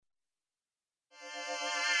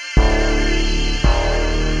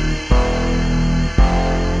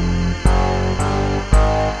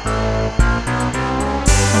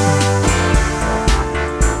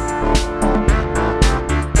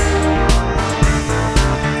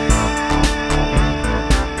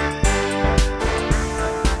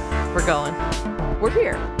we're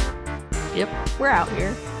here. Yep. We're out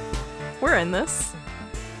here. We're in this.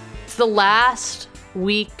 It's the last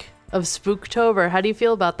week of Spooktober. How do you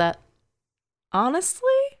feel about that? Honestly,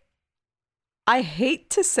 I hate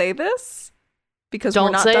to say this because Don't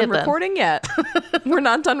we're not say done it, then. recording yet. We're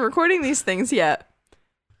not done recording these things yet.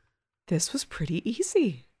 This was pretty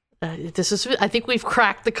easy. I think we've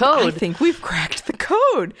cracked the code. I think we've cracked the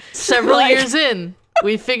code. Several Like- years in,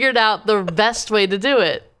 we figured out the best way to do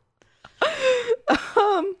it.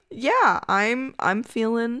 Yeah, I'm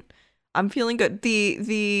feeling good.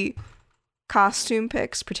 The costume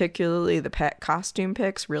picks, particularly the pet costume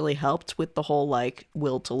picks, really helped with the whole like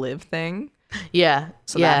will to live thing. Yeah.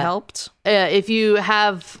 So yeah. that helped. If you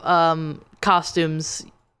have costumes,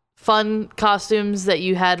 fun costumes that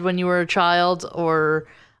you had when you were a child, or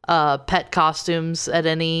pet costumes at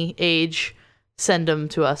any age, send them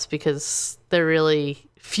to us because they're really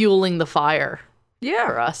fueling the fire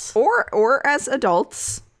for us. Or as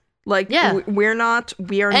adults. Like we are not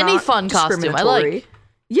any fun costume I like.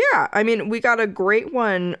 Yeah, I mean, we got a great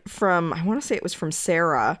one from, I want to say it was from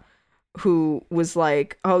Sarah, who was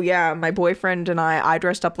like, oh yeah, my boyfriend and I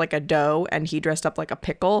dressed up like a dough and he dressed up like a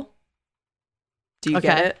pickle. Do you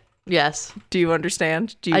get it? Yes. Do you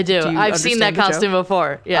understand? I do. I've seen that costume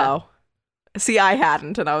before. Yeah. Oh. See, I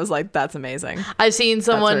hadn't, and I was like, that's amazing. I've seen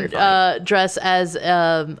someone dress as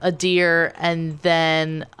a deer, and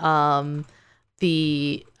then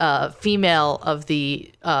the female of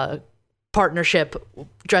the partnership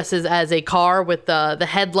dresses as a car with the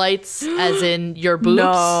headlights, as in your boobs.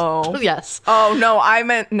 No. Yes. Oh, no, I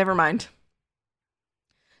meant, never mind.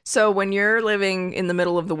 So when you're living in the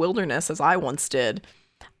middle of the wilderness, as I once did,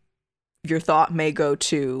 your thought may go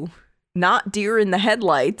to not deer in the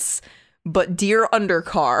headlights, but deer under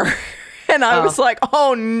car. And I was like,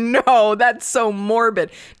 oh no, that's so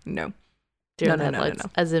morbid. No. Deer in the headlights,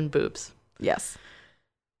 as in boobs. Yes.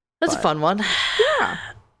 That's a fun one. Yeah.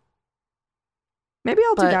 Maybe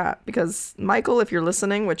I'll do that because Michael, if you're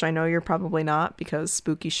listening, which I know you're probably not because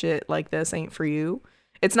spooky shit like this ain't for you.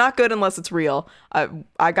 It's not good unless it's real.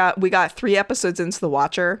 We got 3 episodes into The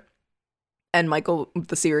Watcher and Michael,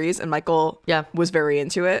 the series, and Michael was very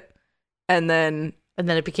into it. And then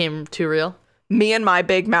it became too real. Me and my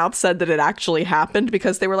big mouth said that it actually happened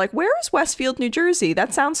because they were like, where is Westfield, New Jersey?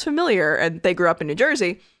 That sounds familiar. And they grew up in New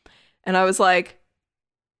Jersey. And I was like,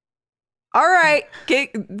 all right,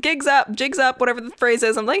 jigs up, whatever the phrase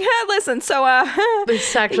is. I'm like, hey, listen, so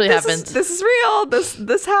this actually happened. This is real.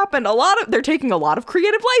 This happened. They're taking a lot of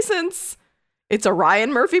creative license. It's a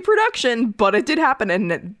Ryan Murphy production, but it did happen,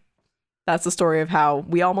 and that's the story of how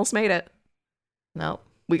we almost made it. No.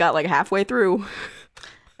 We got like halfway through.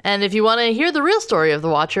 And if you want to hear the real story of The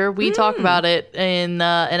Watcher, we talk about it in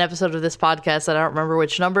an episode of this podcast that I don't remember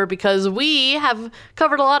which number, because we have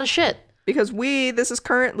covered a lot of shit. Because this is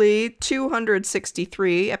currently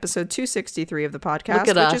 263, episode 263 of the podcast,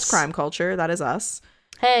 which is Crime Culture. That is us.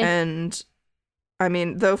 Hey. And I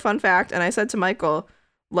mean, though, fun fact, and I said to Michael,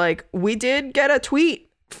 like, we did get a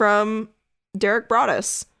tweet from Derek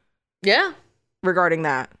Broaddus. Yeah. Regarding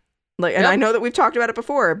that. Like, and I know that we've talked about it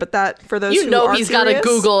before, but that for those who are he's curious, got a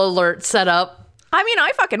Google alert set up. I mean,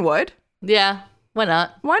 I fucking would. Yeah. Why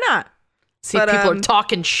not? Why not? See if people are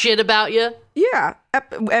talking shit about you. Yeah,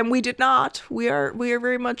 and we did not. We are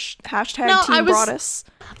very much hashtag Team Broaddus.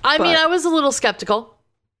 I mean, I was a little skeptical.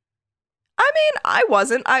 I mean, I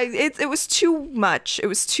wasn't. It was too much. It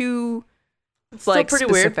was too like pretty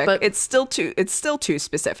specific. Weird, but it's still too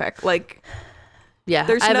specific. Like, yeah,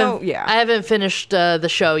 I haven't finished the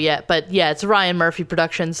show yet, but yeah, it's a Ryan Murphy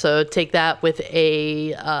production, so take that with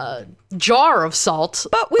a jar of salt.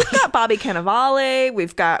 But we've got Bobby Cannavale,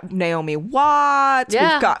 we've got Naomi Watts,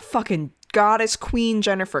 we've got fucking goddess queen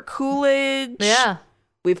Jennifer Coolidge. Yeah.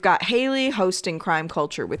 We've got Haley hosting Crime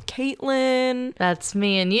Culture with Caitlin. That's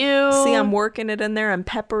me and you. See, I'm working it in there. I'm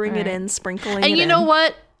peppering it in, sprinkling it in. And you know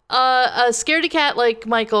what? A scaredy cat like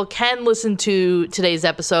Michael can listen to today's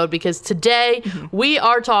episode, because today we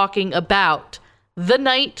are talking about the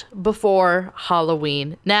night before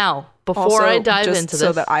Halloween. Now, before I dive into this,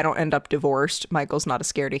 so that I don't end up divorced, Michael's not a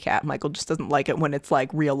scaredy cat. Michael just doesn't like it when it's like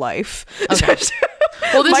real life. Okay.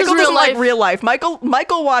 Well, this Michael is real doesn't life. like real life.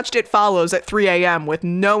 Michael watched It Follows at 3 a.m. with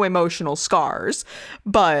no emotional scars,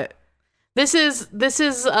 but this is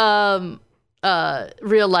real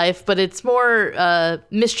life, but it's more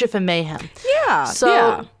mischief and mayhem. Yeah.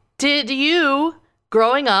 So, did you,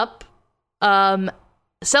 growing up,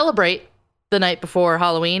 celebrate the night before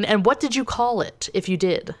Halloween, and what did you call it if you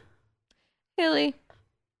did? Haley,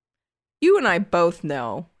 you and I both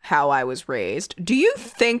know how I was raised. Do you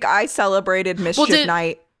think I celebrated Mischief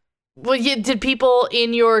Night? Well, did people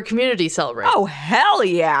in your community celebrate? Oh, hell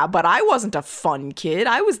yeah. But I wasn't a fun kid.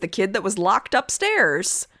 I was the kid that was locked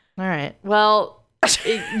upstairs. All right. Well,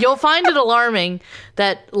 you'll find it alarming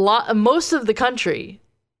that most of the country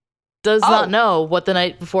does not know what the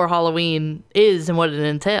night before Halloween is and what it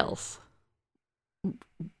entails.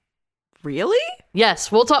 Really?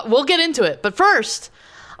 Yes, we'll get into it. But first,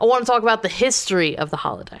 I want to talk about the history of the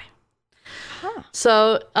holiday. Huh.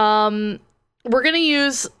 So,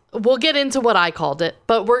 we'll get into what I called it,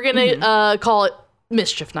 but we're going to call it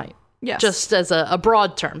Mischief Night. Yes. Just as a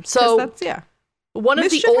broad term. So, that's, yeah. One of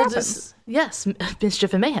Mischief the oldest, happens. yes,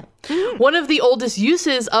 mischief and mayhem. One of the oldest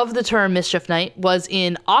uses of the term Mischief Night was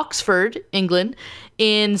in Oxford, England,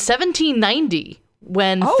 in 1790,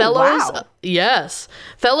 when fellows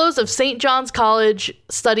of St. John's College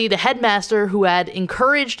studied a headmaster who had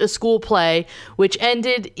encouraged a school play, which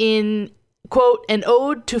ended in, quote, an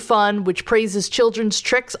ode to fun which praises children's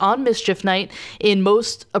tricks on Mischief Night in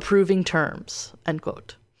most approving terms, end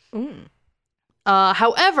quote.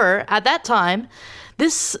 However, at that time,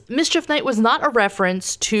 this Mischief Night was not a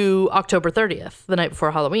reference to October 30th, the night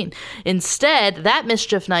before Halloween. Instead, that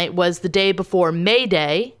Mischief Night was the day before May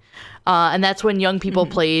Day, and that's when young people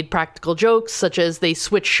played practical jokes, such as they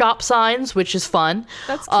switched shop signs, which is fun.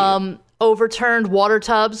 That's cute. Overturned water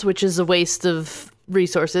tubs, which is a waste of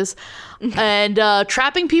resources, and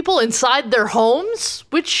trapping people inside their homes,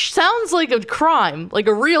 which sounds like a crime, like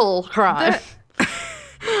a real crime.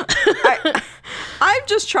 I'm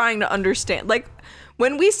just trying to understand. Like,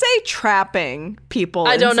 when we say trapping people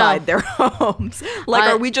I don't inside know. their homes, like,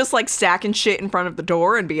 are we just like stacking shit in front of the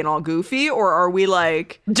door and being all goofy, or are we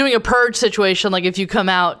like Doing a purge situation, like if you come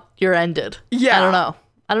out, you're ended. Yeah. I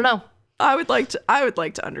don't know. I would like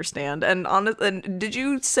to understand. And did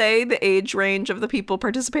you say the age range of the people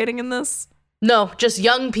participating in this? No, just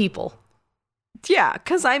young people. Yeah,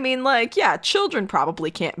 because I mean, like, yeah, children probably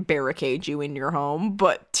can't barricade you in your home,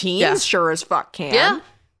 but teens Yeah. sure as fuck can. Yeah.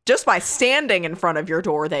 Just by standing in front of your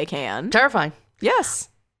door, they can. Terrifying. Yes.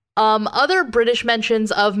 Other British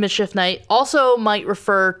mentions of Mischief Night also might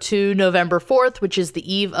refer to November 4th, which is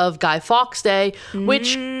the eve of Guy Fawkes Day,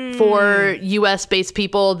 which for US-based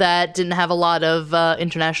people that didn't have a lot of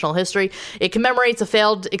international history, it commemorates a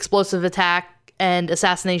failed explosive attack and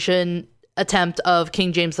assassination attempt of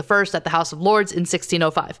King James I at the House of Lords in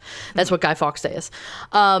 1605. That's what Guy Fawkes Day is.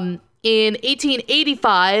 In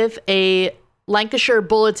 1885, a Lancashire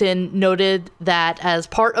Bulletin noted that as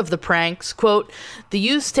part of the pranks, quote, the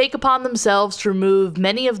youths take upon themselves to remove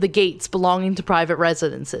many of the gates belonging to private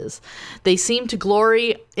residences. They seem to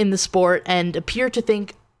glory in the sport and appear to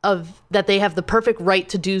think of that they have the perfect right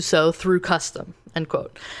to do so through custom, end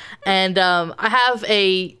quote. And I have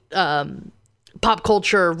a pop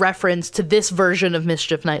culture reference to this version of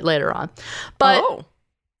Mischief Night later on. But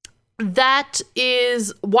that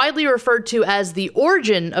is widely referred to as the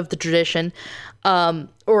origin of the tradition,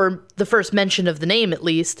 or the first mention of the name at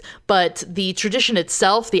least, but the tradition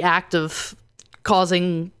itself, the act of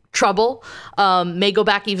causing trouble, may go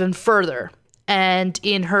back even further. And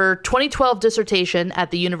in her 2012 dissertation at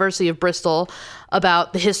the University of Bristol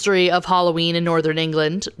about the history of Halloween in Northern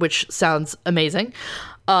England, which sounds amazing,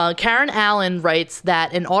 Karen Allen writes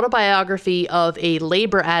that an autobiography of a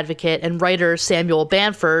labor advocate and writer Samuel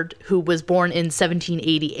Bamford, who was born in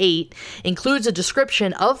 1788, includes a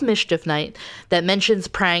description of Mischief Night that mentions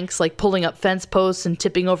pranks like pulling up fence posts and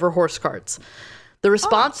tipping over horse carts. The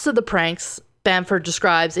response to the pranks Bamford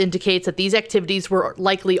describes indicates that these activities were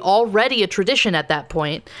likely already a tradition at that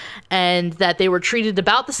point, and that they were treated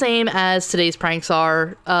about the same as today's pranks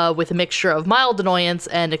are, with a mixture of mild annoyance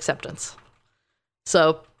and acceptance.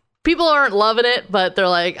 So people aren't loving it, but they're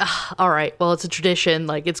like, all right, well, it's a tradition.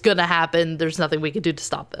 Like, it's going to happen. There's nothing we can do to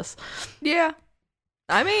stop this. Yeah.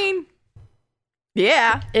 I mean,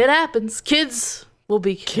 yeah. It happens. Kids will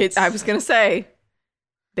be kids. I was going to say,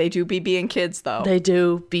 they do be being kids, though. They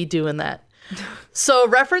do be doing that. So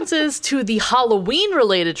references to the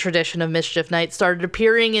Halloween-related tradition of Mischief Night started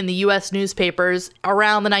appearing in the U.S. newspapers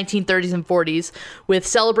around the 1930s and 40s, with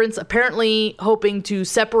celebrants apparently hoping to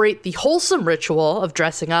separate the wholesome ritual of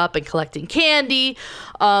dressing up and collecting candy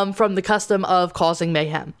from the custom of causing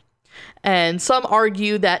mayhem. And some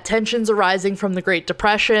argue that tensions arising from the Great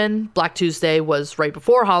Depression, Black Tuesday was right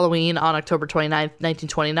before Halloween on October 29th,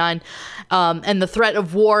 1929, and the threat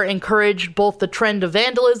of war encouraged both the trend of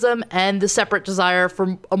vandalism and the separate desire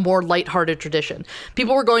for a more lighthearted tradition.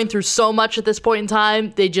 People were going through so much at this point in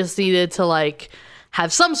time, they just needed to, like,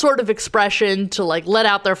 have some sort of expression to, like, let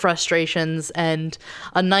out their frustrations, and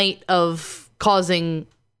a night of causing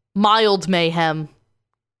mild mayhem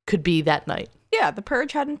could be that night. Yeah, the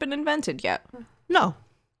purge hadn't been invented yet. No.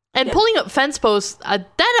 And pulling up fence posts,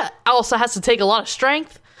 that also has to take a lot of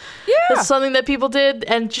strength. Yeah. That's something that people did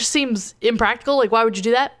and just seems impractical. Like, why would you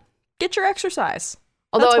do that? Get your exercise.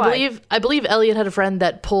 Although I believe Elliot had a friend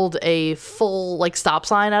that pulled a full like stop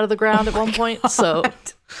sign out of the ground at one point. So,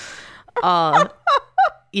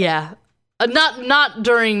 yeah, not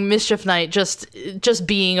during mischief night. Just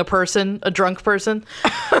being a person, a drunk person.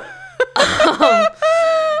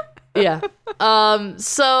 Yeah.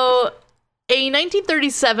 So. A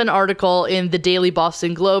 1937 article in the Daily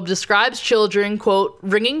Boston Globe describes children, quote,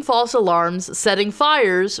 ringing false alarms, setting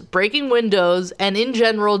fires, breaking windows, and in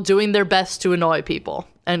general doing their best to annoy people,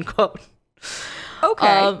 end quote.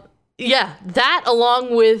 Okay. Yeah, that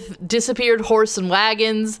along with disappeared horse and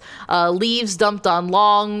wagons, leaves dumped on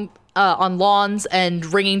lawns,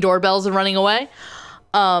 and ringing doorbells and running away.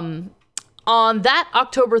 On that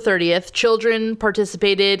October 30th, children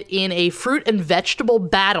participated in a fruit and vegetable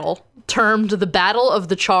battle termed the Battle of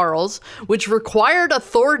the Charles, which required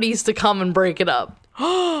authorities to come and break it up.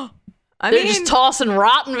 They're just tossing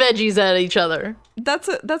rotten veggies at each other. That's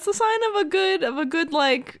the sign of a good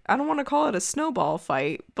like, I don't want to call it a snowball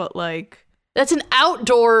fight, but like that's an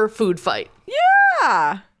outdoor food fight.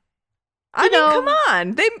 Yeah. I mean, come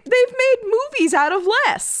on. They've made movies out of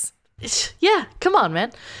less. Yeah, come on,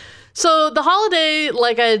 man. So the holiday,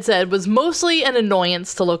 like I had said, was mostly an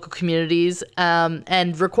annoyance to local communities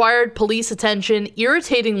and required police attention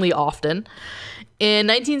irritatingly often. In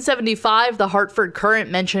 1975, the Hartford Courant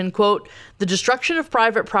mentioned, quote, the destruction of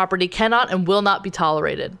private property cannot and will not be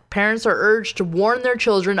tolerated. Parents are urged to warn their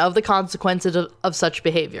children of the consequences of such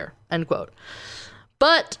behavior, end quote.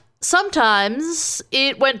 But sometimes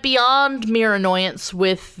it went beyond mere annoyance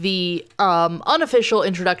with the unofficial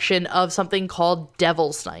introduction of something called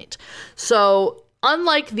Devil's Night. So,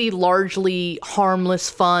 unlike the largely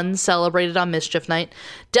harmless fun celebrated on Mischief Night,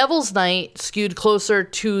 Devil's Night skewed closer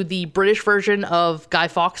to the British version of Guy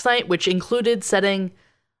Fawkes Night, which included setting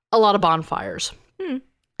a lot of bonfires.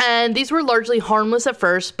 And these were largely harmless at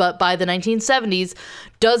first, but by the 1970s,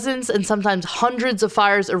 dozens and sometimes hundreds of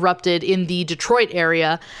fires erupted in the Detroit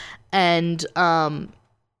area, and on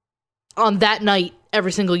that night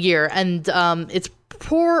every single year. And it's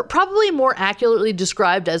probably more accurately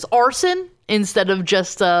described as arson instead of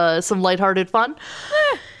just some lighthearted fun.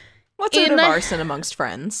 What's a bit of arson amongst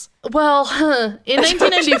friends? Well, in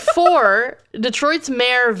 1994, Detroit's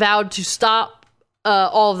mayor vowed to stop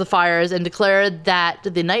all of the fires and declared that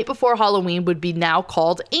the night before Halloween would be now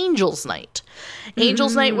called Angels Night.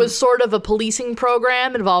 Angels Night was sort of a policing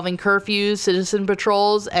program involving curfews, citizen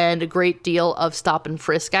patrols, and a great deal of stop and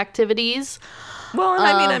frisk activities. Well, and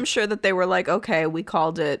I mean, I'm sure that they were like, okay, we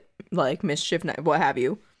called it like Mischief Night, what have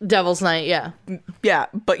you. Devil's Night, yeah. Yeah,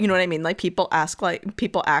 but you know what I mean? Like people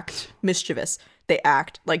act mischievous. They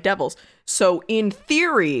act like devils. So in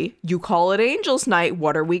theory, you call it Angels Night,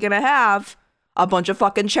 what are we going to have? A bunch of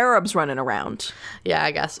fucking cherubs running around. Yeah,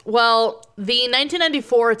 I guess. Well, the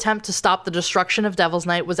 1994 attempt to stop the destruction of Devil's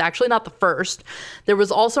Night was actually not the first. There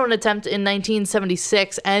was also an attempt in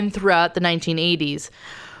 1976 and throughout the 1980s.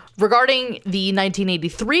 Regarding the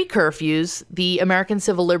 1983 curfews, the American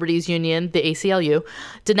Civil Liberties Union, the ACLU,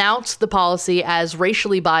 denounced the policy as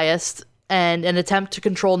racially biased and an attempt to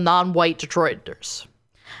control non-white Detroiters.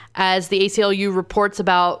 As the ACLU reports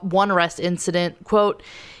about one arrest incident, quote,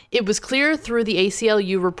 it was clear through the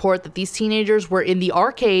ACLU report that these teenagers were in the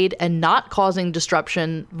arcade and not causing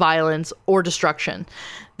disruption, violence, or destruction.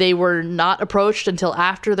 They were not approached until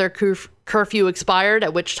after their curfew expired,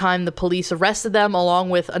 at which time the police arrested them along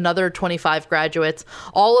with another 25 graduates,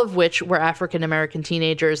 all of which were African-American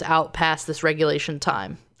teenagers out past this regulation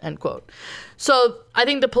time, end quote. So I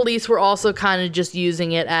think the police were also kind of just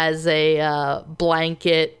using it as a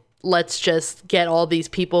blanket, let's just get all these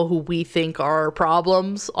people who we think are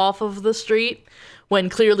problems off of the street, when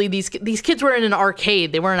clearly these kids were in an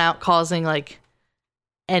arcade. They weren't out causing like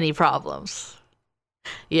any problems.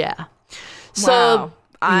 Yeah. So wow.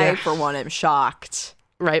 I, for one, am shocked.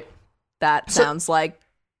 Right. That sounds like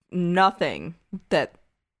nothing that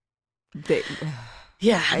they...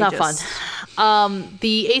 Yeah, not fun.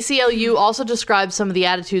 The ACLU also described some of the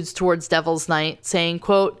attitudes towards Devil's Night, saying,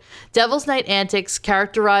 quote, Devil's Night antics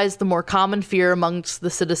characterized the more common fear amongst the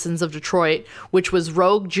citizens of Detroit, which was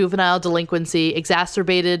rogue juvenile delinquency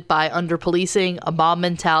exacerbated by under-policing, a mob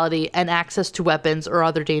mentality, and access to weapons or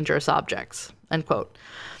other dangerous objects, end quote.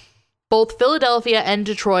 Both Philadelphia and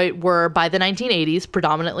Detroit were, by the 1980s,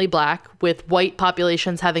 predominantly black, with white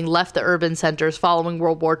populations having left the urban centers following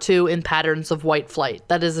World War II in patterns of white flight.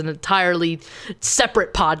 That is an entirely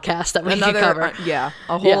separate podcast that we can cover.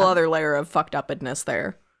 A whole other layer of fucked upness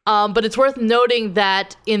there. But it's worth noting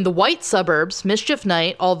that in the white suburbs, Mischief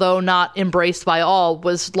Night, although not embraced by all,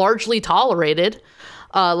 was largely tolerated.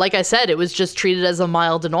 Like I said, it was just treated as a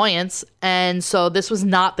mild annoyance, and so this was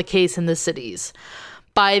not the case in the cities.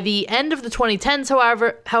 By the end of the 2010s,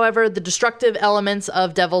 however, the destructive elements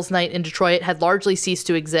of Devil's Night in Detroit had largely ceased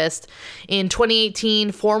to exist. In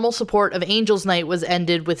 2018, formal support of Angels Night was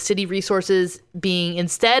ended, with city resources being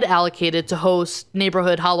instead allocated to host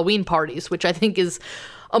neighborhood Halloween parties, which I think is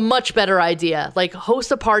a much better idea. Like,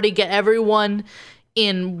 host a party, get everyone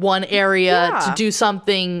in one area to do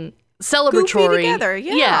something celebratory. Goofy together,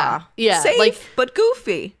 yeah. Safe, like, but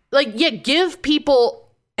goofy. Like, yeah, give people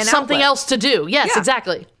something outlet. Else to do. Yes,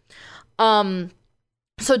 exactly.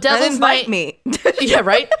 So Devil's Night. Night, me. yeah,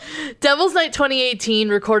 right. Devil's Night 2018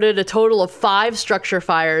 recorded a total of 5 structure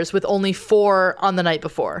fires, with only 4 on the night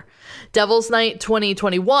before. Devil's Night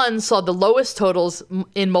 2021 saw the lowest totals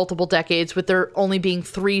in multiple decades, with there only being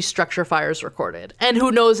 3 structure fires recorded. And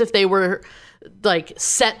who knows if they were like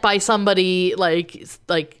set by somebody like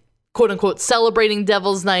quote unquote celebrating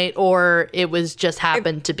Devil's Night, or it was just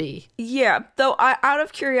happened to be. Yeah, though, out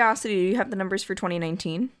of curiosity, do you have the numbers for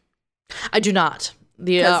 2019? I do not.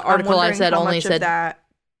 The article I said only said that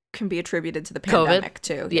can be attributed to the pandemic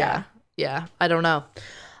too. Yeah, I don't know.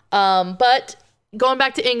 But going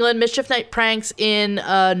back to England, Mischief Night pranks in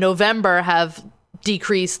November have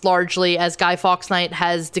decreased largely as Guy Fawkes Night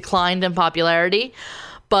has declined in popularity,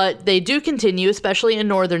 but they do continue, especially in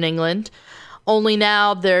Northern England. Only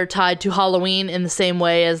now they're tied to Halloween in the same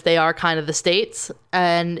way as they are kind of the States.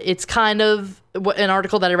 And it's kind of, an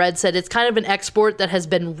article that I read said it's kind of an export that has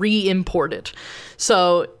been re-imported.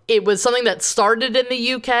 So it was something that started in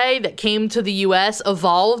the UK, that came to the US,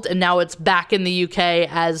 evolved, and now it's back in the UK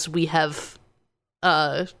as we have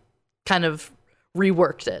kind of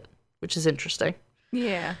reworked it, which is interesting.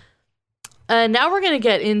 Yeah. And now we're going to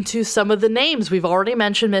get into some of the names. We've already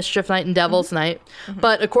mentioned Mischief Night and Devil's Night,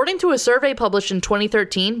 but according to a survey published in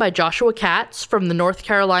 2013 by Joshua Katz from the North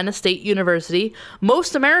Carolina State University,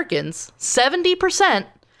 most Americans, 70%,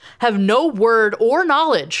 have no word or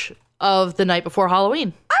knowledge of the night before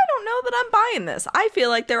Halloween. I don't know that I'm buying this. I feel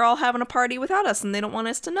like they're all having a party without us and they don't want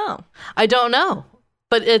us to know. I don't know,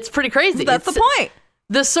 but it's pretty crazy. That's the point.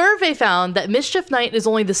 The survey found that Mischief Night is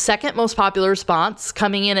only the second most popular response,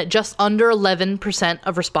 coming in at just under 11%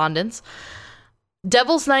 of respondents.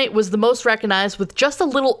 Devil's Night was the most recognized, with just a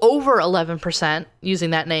little over 11% using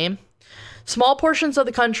that name. Small portions of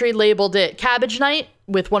the country labeled it Cabbage Night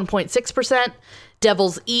with 1.6%,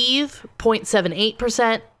 Devil's Eve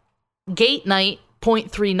 0.78%, Gate Night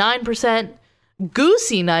 0.39%,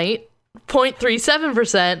 Goosey Night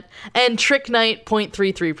 0.37%, and Trick Night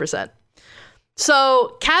 0.33%.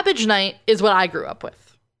 So Cabbage Night is what I grew up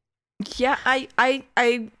with. Yeah, I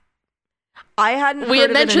hadn't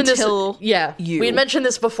heard of it until you. We had mentioned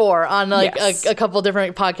this before on a couple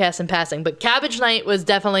different podcasts in passing, but Cabbage Night was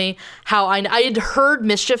definitely how I had heard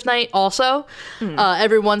Mischief Night also.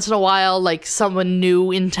 Every once in a while, like someone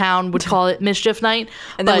new in town would call it Mischief Night,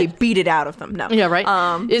 and then we beat it out of them. No, yeah, right.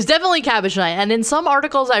 It's definitely Cabbage Night, and in some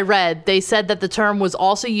articles I read, they said that the term was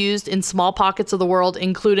also used in small pockets of the world,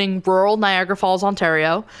 including rural Niagara Falls,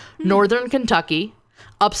 Ontario, northern Kentucky,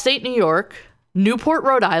 upstate New York, Newport,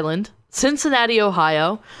 Rhode Island, Cincinnati,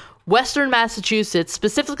 Ohio, Western Massachusetts,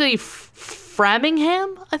 specifically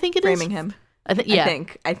Framingham, I think it is. Framingham. I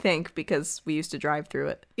think because we used to drive through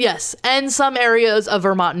it. Yes, and some areas of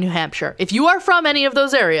Vermont and New Hampshire. If you are from any of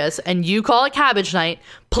those areas and you call it Cabbage Night,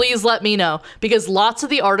 please let me know, because lots of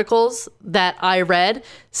the articles that I read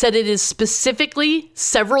said it is specifically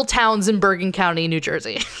several towns in Bergen County, New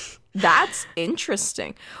Jersey. That's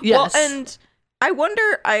interesting. Yes. Well, and I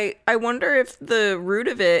wonder if the root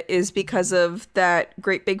of it is because of that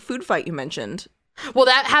great big food fight you mentioned. Well,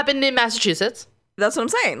 that happened in Massachusetts. That's what I'm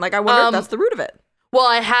saying. Like, I wonder if that's the root of it. Well,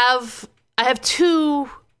 I have 2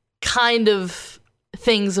 kind of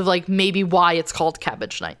things of like maybe why it's called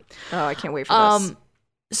Cabbage Night. Oh, I can't wait for this.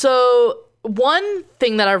 So one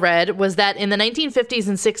thing that I read was that in the 1950s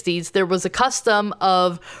and 60s, there was a custom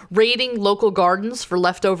of raiding local gardens for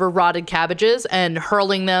leftover rotted cabbages and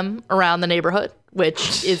hurling them around the neighborhood,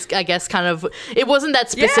 which is, I guess, kind of, it wasn't that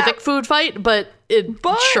specific food fight, but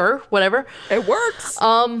sure, whatever. It works.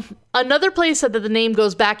 Another place said that the name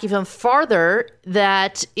goes back even farther,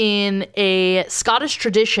 that in a Scottish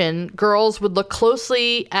tradition, girls would look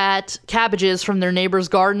closely at cabbages from their neighbors'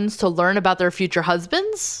 gardens to learn about their future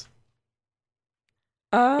husbands.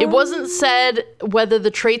 It wasn't said whether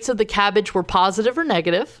the traits of the cabbage were positive or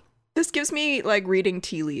negative. This gives me like reading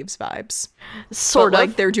tea leaves vibes. Sort of.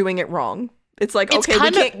 Like they're doing it wrong. It's like, okay,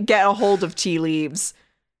 we can't get a hold of tea leaves.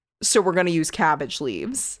 So we're going to use cabbage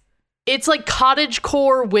leaves. It's like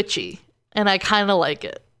cottagecore witchy, and I kind of like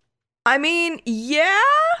it. I mean, yeah.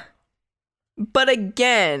 But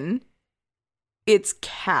again, it's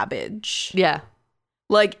cabbage. Yeah.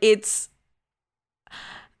 Like, it's...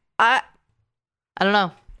 I don't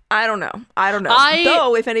know. I don't know.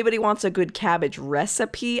 Though, if anybody wants a good cabbage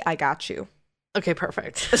recipe, I got you. Okay,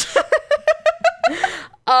 perfect.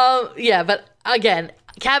 Yeah, but again,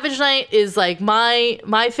 Cabbage Night is like my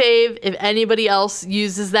fave. If anybody else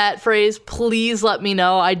uses that phrase, please let me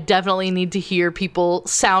know. I definitely need to hear people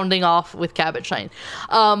sounding off with Cabbage Night.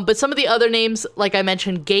 But some of the other names, like I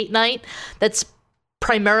mentioned, Gate Night, that's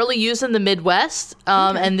primarily used in the Midwest,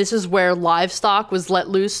 and this is where livestock was let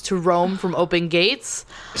loose to roam from open gates.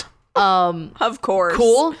 Of course.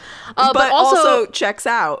 Cool. But also checks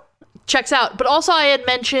out. But also I had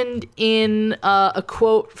mentioned in a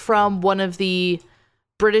quote from one of the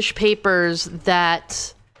British papers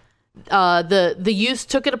that the youth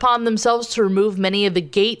took it upon themselves to remove many of the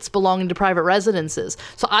gates belonging to private residences.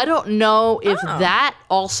 So I don't know if that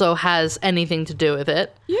also has anything to do with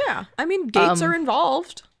it. Yeah. I mean, gates are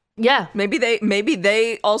involved. Yeah. Maybe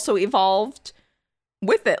they also evolved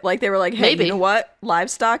with it. Like they were like, hey, you know what?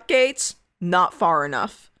 Livestock gates, not far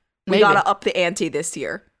enough. We gotta up the ante this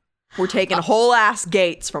year. We're taking whole ass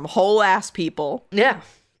gates from whole ass people. Yeah.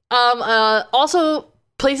 Also,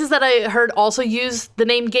 places that I heard also use the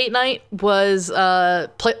name Gate Night was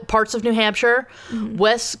parts of New Hampshire,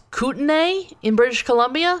 West Kootenay in British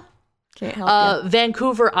Columbia, Can't help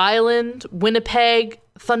Vancouver Island, Winnipeg,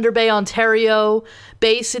 Thunder Bay, Ontario,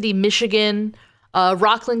 Bay City, Michigan,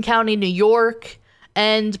 Rockland County, New York,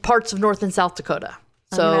 and parts of North and South Dakota.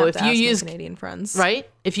 So if you use Canadian friends, right?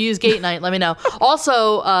 If you use Gate Night, let me know.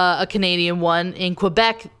 Also, a Canadian one in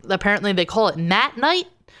Quebec. Apparently, they call it Mat Night,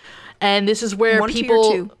 and this is where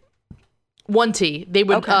people 1T.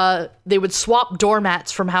 They would swap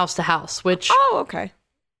doormats from house to house. Which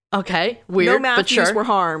okay, weird, no Matthews but sure. were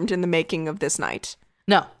harmed in the making of this night.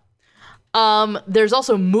 No. There's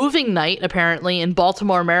also moving night, apparently, in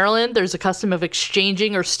Baltimore, Maryland. There's a custom of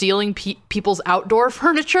exchanging or stealing people's outdoor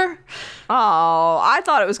furniture. Oh, I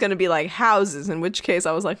thought it was going to be like houses, in which case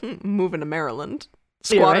I was like, moving to Maryland.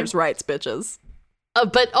 Squatters' rights, bitches.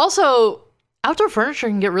 But also, outdoor furniture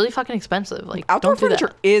can get really fucking expensive. Like, outdoor don't do furniture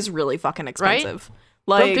that. is really fucking expensive.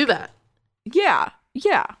 Right? Like, Don't do that.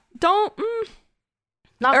 Yeah. Don't...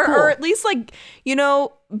 Not cool. Or at least, like, you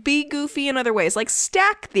know, be goofy in other ways. Like,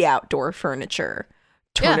 stack the outdoor furniture.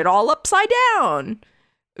 Turn it all upside down.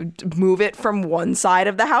 Move it from one side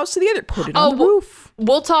of the house to the other. Put it on the roof.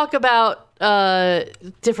 We'll talk about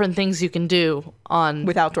different things you can do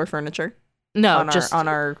with outdoor furniture. No, on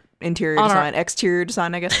our exterior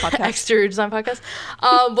design, I guess, podcast. Exterior design podcast.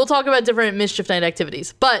 We'll talk about different Mischief Night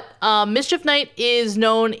activities. But Mischief Night is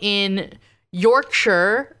known in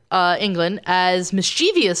Yorkshire, England, as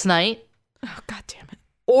Mischievous Night. Oh, God damn it.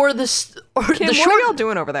 Or Kim, what are y'all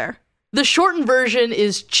doing over there? The shortened version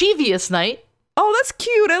is Cheevious Night. Oh, that's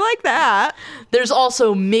cute. I like that. There's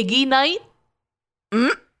also Miggy Night.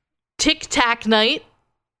 Tic Tac Night.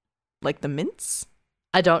 Like the mints?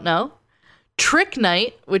 I don't know. Trick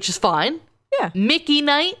Night, which is fine. Yeah. Mickey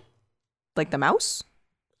Night. Like the mouse?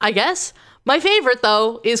 I guess. My favorite,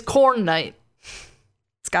 though, is Corn Night.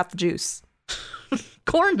 It's got the juice.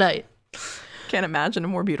 Corn Night. Can't imagine a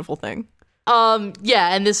more beautiful thing.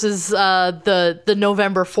 Yeah, and this is the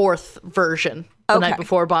November 4th version, the night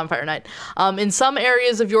before Bonfire Night. In some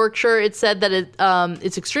areas of Yorkshire, it's said that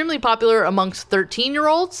it's extremely popular amongst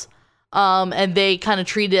 13-year-olds, and they kind of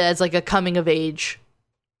treat it as like a coming of age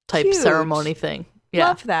type ceremony thing. Yeah.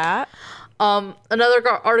 Love that. Another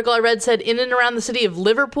article I read said in and around the city of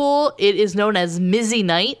Liverpool, it is known as Mizzy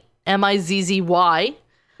Night, Mizzy.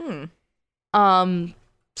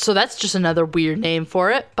 So that's just another weird name for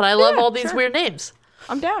it, but I love all these weird names.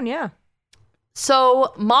 I'm down, yeah.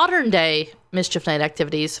 So modern day Mischief Night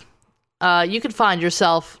activities, you could find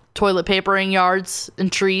yourself toilet papering yards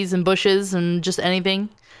and trees and bushes and just anything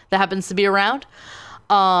that happens to be around.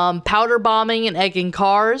 Powder bombing and egging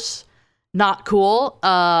cars, not cool.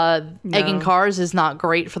 Egging cars is not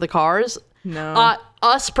great for the cars. No.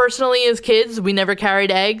 Us personally as kids, we never carried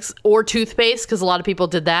eggs or toothpaste because a lot of people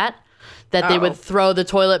did that. That they would throw the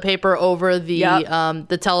toilet paper over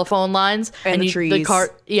the telephone lines and the trees.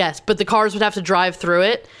 But the cars would have to drive through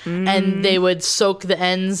it, and they would soak the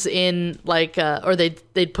ends in or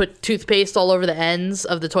they'd put toothpaste all over the ends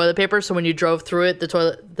of the toilet paper. So when you drove through it,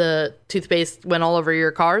 the toothpaste went all over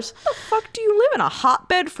your cars. How the fuck do you live in a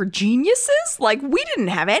hotbed for geniuses? Like, we didn't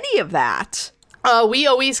have any of that. We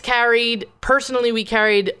always carried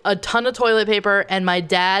a ton of toilet paper, and my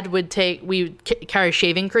dad would carry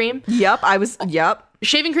shaving cream. Yep.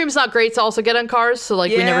 Shaving cream's not great to also get on cars, so like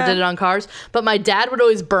we never did it on cars. But my dad would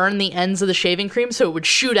always burn the ends of the shaving cream so it would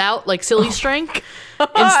shoot out like silly string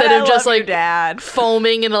instead of just like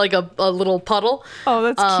foaming in like a little puddle. Oh,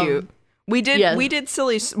 that's cute. We did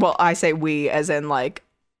silly. Well, I say we as in like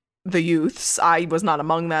the youths. I was not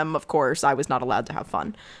among them, of course. I was not allowed to have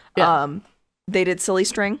fun. Yeah. They did silly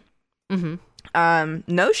string. Mm-hmm.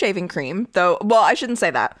 No shaving cream, though. Well, I shouldn't say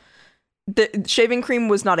that. The shaving cream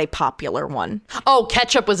was not a popular one. Oh,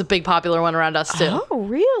 ketchup was a big popular one around us too. Oh,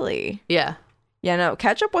 really? Yeah. Yeah, no,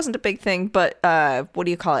 ketchup wasn't a big thing, but what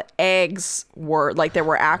do you call it? Eggs were, like, there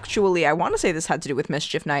were actually, I want to say this had to do with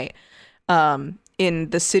Mischief Night. In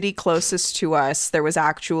the city closest to us, there was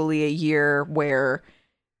actually a year where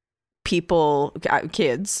people,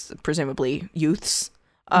 kids, presumably youths,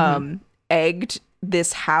 egged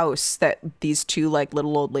this house that these two like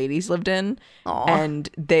little old ladies lived in. Aww. And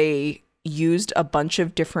they used a bunch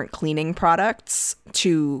of different cleaning products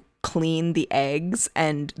to clean the eggs,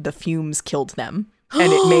 and the fumes killed them.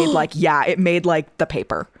 And it made like the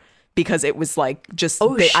paper, because it was like just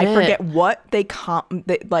I forget what they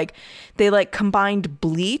combined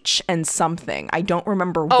bleach and something. I don't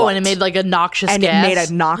remember what. Oh, and it made like a noxious gas. And it made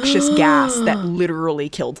a noxious gas that literally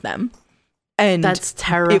killed them. And that's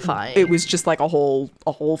terrifying. It was just like a whole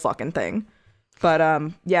fucking thing. But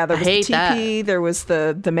there was the TP, there was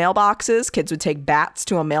the mailboxes. Kids would take bats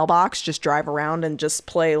to a mailbox, just drive around and just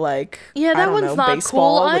play like baseball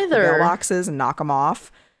cool with the mailboxes and knock them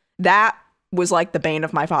off. That was like the bane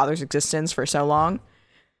of my father's existence for so long.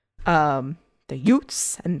 The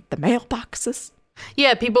Utes and the mailboxes.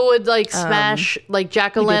 Yeah, people would like smash like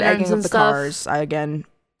jack-o'-lanterns and the stuff. Cars.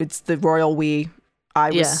 It's the royal we. I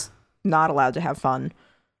was not allowed to have fun.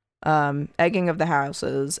 Egging of the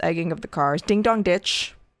houses, egging of the cars, ding dong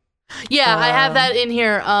ditch. Yeah, I have that in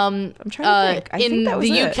here. I'm trying to think. I think that was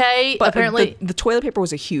the UK, but apparently the toilet paper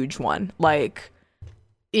was a huge one. Like,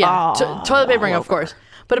 toilet papering, of course.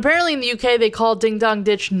 But apparently in the UK, they call ding dong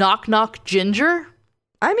ditch knock knock ginger.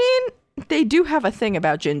 I mean, they do have a thing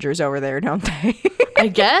about gingers over there, don't they? I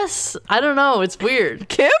guess. I don't know. It's weird.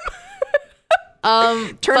 Kim?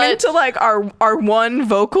 Turning to like our one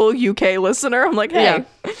vocal UK listener. I'm like, hey.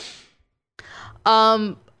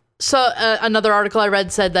 Yeah. So another article I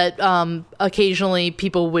read said that occasionally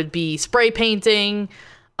people would be spray painting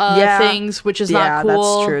things, which is not cool. Yeah,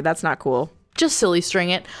 that's true. That's not cool. Just silly string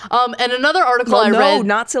it. And another article I read. No,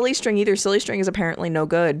 not silly string either. Silly string is apparently no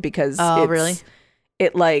good because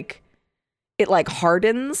it like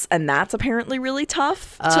hardens, and that's apparently really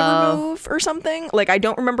tough to remove or something. Like, I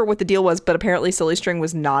don't remember what the deal was, but apparently silly string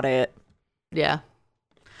was not it. Yeah.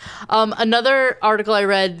 Another article I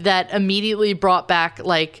read that immediately brought back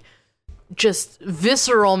like just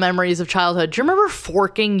visceral memories of childhood. Do you remember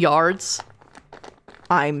forking yards?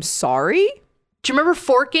 I'm sorry? Do you remember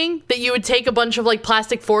forking? That you would take a bunch of like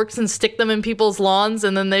plastic forks and stick them in people's lawns,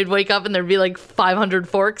 and then they'd wake up and there'd be like 500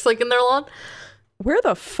 forks like in their lawn? Where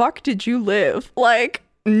the fuck did you live? Like,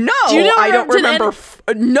 no, I don't remember.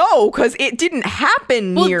 No, because it didn't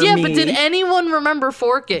happen near me. Yeah, but did anyone remember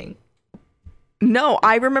forking? No,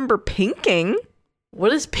 I remember pinking.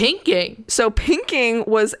 What is pinking? So pinking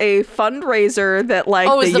was a fundraiser that like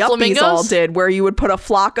the yuppies flamingos? All did, where you would put a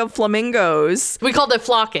flock of flamingos. We called it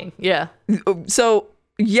flocking. Yeah. So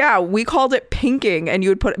yeah, we called it pinking, and you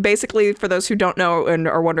would put, basically, for those who don't know and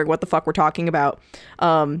are wondering what the fuck we're talking about,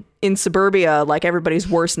 in suburbia, like everybody's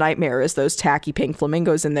worst nightmare is those tacky pink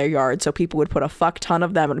flamingos in their yard. So people would put a fuck ton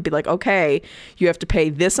of them, and it'd be like, okay, you have to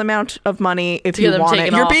pay this amount of money if you want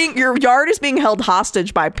it. Your yard is being held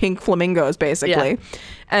hostage by pink flamingos, basically. Yeah.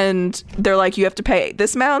 And they're like, you have to pay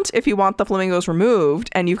this amount if you want the flamingos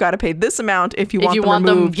removed, and you've got to pay this amount if you want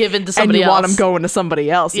them removed, given to somebody else, and you want them going to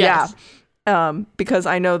somebody else. Yes. Yeah. Because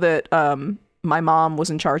I know that my mom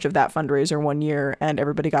was in charge of that fundraiser one year, and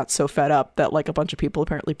everybody got so fed up that like a bunch of people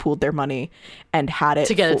apparently pooled their money and had it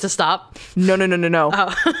to get it to stop. No.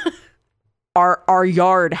 Oh. Our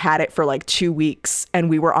yard had it for like 2 weeks, and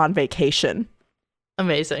we were on vacation.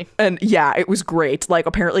 Amazing. And yeah, it was great. Like,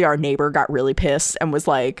 apparently our neighbor got really pissed and was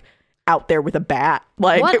like out there with a bat.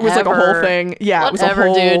 Like, It was like a whole thing. Yeah, it was a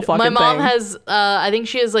whole fucking thing. My mom has I think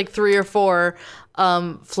she has like 3 or 4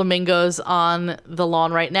 flamingos on the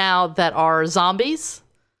lawn right now that are zombies.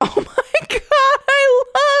 Oh my god, I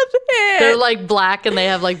love it. They're like black and they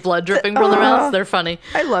have like blood dripping from their mouths. They're funny.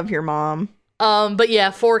 I love your mom. But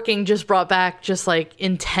yeah, forking just brought back just like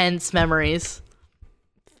intense memories.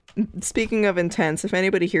 Speaking of intense, if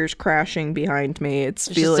anybody hears crashing behind me, it's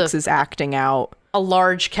just Felix is acting out, A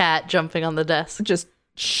large cat jumping on the desk. just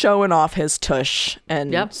showing off his tush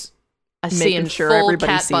and Yep. I see making in sure full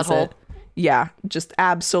everybody cat sees butthole. it. Yeah, just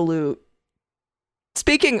absolute.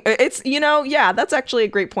 Speaking, it's, yeah, that's actually a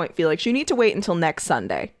great point, Felix. You need to wait until next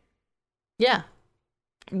Sunday. Yeah.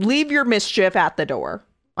 Leave your mischief at the door.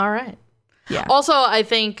 All right. Yeah. Also, I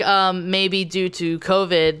think maybe due to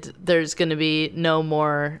COVID, there's going to be no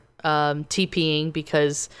more TPing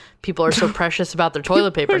because people are so precious about their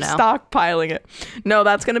toilet paper They're now. stockpiling it. No,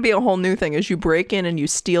 that's going to be a whole new thing, is you break in and you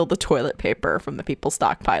steal the toilet paper from the people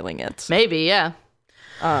stockpiling it. Maybe, yeah.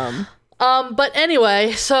 But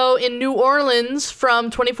anyway, so in New Orleans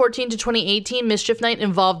from 2014 to 2018, Mischief Night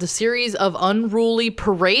involved a series of unruly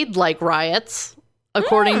parade-like riots.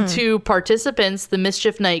 According to participants, the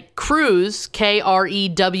Mischief Night Cruise,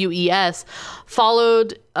 Krewes,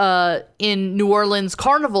 followed in New Orleans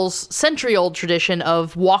Carnival's century-old tradition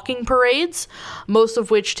of walking parades, most of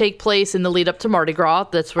which take place in the lead up to Mardi Gras.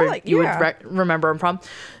 That's where you would remember them from.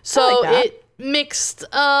 So it mixed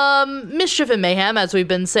mischief and mayhem, as we've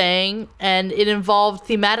been saying, and it involved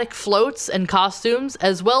thematic floats and costumes,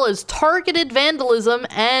 as well as targeted vandalism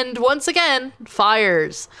and, once again,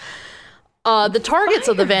 fires. The targets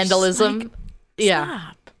of the vandalism, the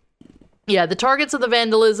targets of the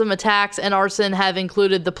vandalism, attacks, and arson have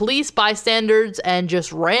included the police, bystanders, and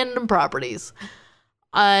just random properties.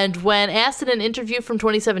 And when asked in an interview from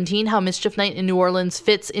 2017 how Mischief Night in New Orleans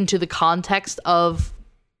fits into the context of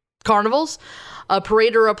carnivals, a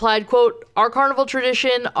parader replied, quote, "Our carnival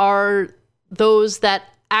tradition are those that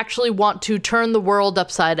actually want to turn the world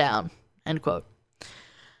upside down," end quote.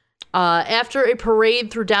 After a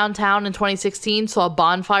parade through downtown in 2016 saw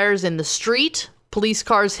bonfires in the street, police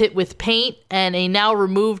cars hit with paint, and a now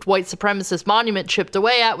removed white supremacist monument chipped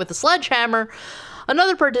away at with a sledgehammer,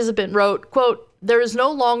 another participant wrote, quote, "There is no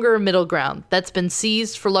longer a middle ground that's been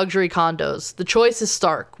seized for luxury condos. The choice is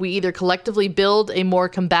stark. We either collectively build a more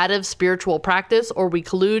combative spiritual practice, or we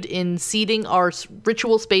collude in ceding our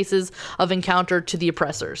ritual spaces of encounter to the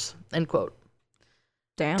oppressors," end quote.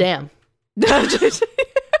 Damn.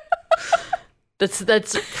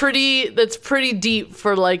 That's pretty deep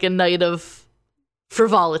for like a night of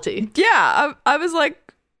frivolity. Yeah, I was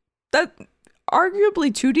like, that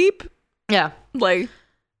arguably too deep. Yeah. Like,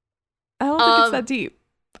 I don't think it's that deep.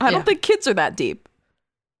 I don't think kids are that deep.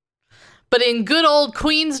 But in good old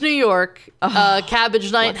Queens, New York,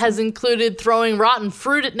 Cabbage Night has included throwing rotten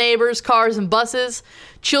fruit at neighbors, cars, and buses.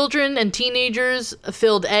 Children and teenagers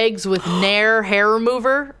filled eggs with Nair hair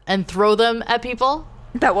remover and throw them at people.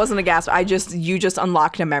 That wasn't a gasp. You just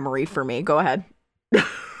unlocked a memory for me. Go ahead.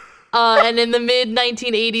 And in the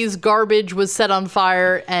mid-1980s, garbage was set on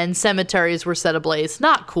fire and cemeteries were set ablaze.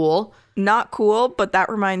 Not cool. Not cool, but that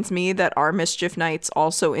reminds me that our Mischief Nights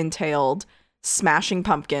also entailed Smashing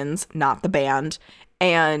Pumpkins, not the band,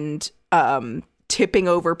 and tipping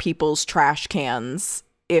over people's trash cans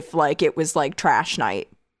if like it was like trash night.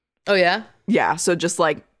 Oh, yeah? Yeah, so just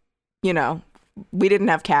like, we didn't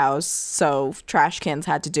have cows, so trash cans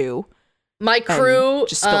had to do. My crew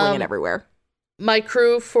just spilling it everywhere. My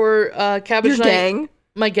crew for Cabbage Night. Gang.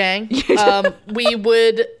 My gang. We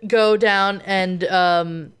would go down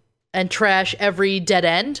and trash every dead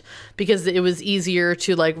end because it was easier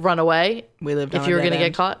to like run away. We lived on if you were gonna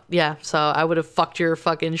get caught. Yeah, so I would have fucked your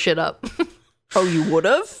fucking shit up. Oh, you would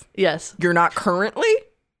have? Yes. You're not currently?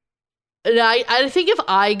 And I think if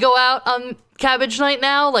I go out on Cabbage Night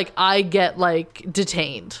now, like I get like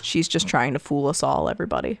detained. She's just trying to fool us all,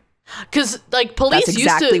 everybody. Because like police That's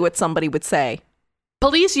exactly what somebody would say.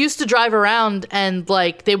 Police used to drive around and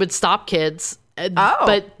like they would stop kids,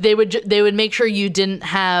 but they would make sure you didn't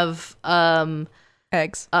have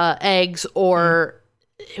eggs, or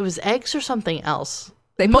it was eggs or something else.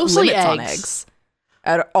 They mostly put limits on eggs.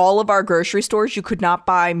 At all of our grocery stores, you could not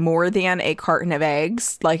buy more than a carton of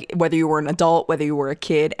eggs, like whether you were an adult, whether you were a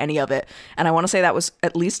kid, any of it. And I want to say that was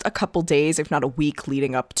at least a couple days, if not a week,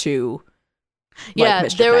 leading up to.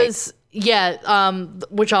 There was. Yeah,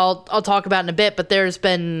 which I'll talk about in a bit, but there's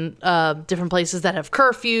been different places that have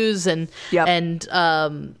curfews and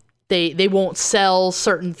they won't sell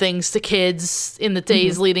certain things to kids in the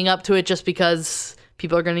days leading up to it just because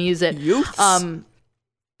people are going to use it. Youths.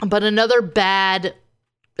 But another bad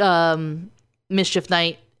Mischief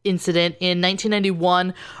Night incident in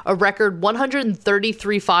 1991, a record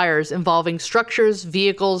 133 fires involving structures,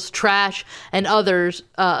 vehicles, trash, and others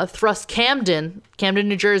thrust Camden,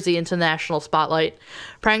 New Jersey, into national spotlight.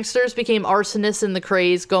 Pranksters became arsonists in the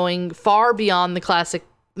craze, going far beyond the classic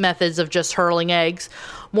methods of just hurling eggs.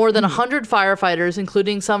 More than 100 firefighters,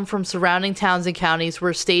 including some from surrounding towns and counties,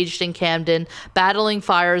 were staged in Camden, battling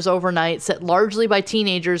fires overnight set largely by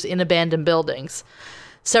teenagers in abandoned buildings.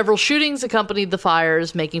 Several shootings accompanied the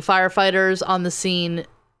fires, making firefighters on the scene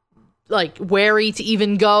like wary to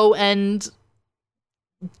even go and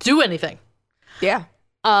do anything. Yeah.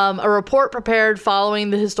 A report prepared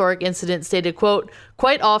following the historic incident stated, quote,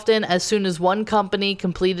 "Quite often, as soon as one company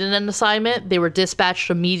completed an assignment, they were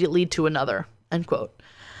dispatched immediately to another," end quote.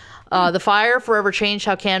 The fire forever changed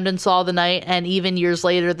how Camden saw the night, and even years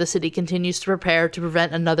later, the city continues to prepare to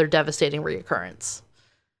prevent another devastating reoccurrence.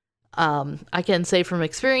 I can say from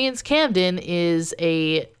experience, Camden is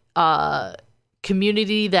a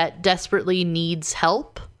community that desperately needs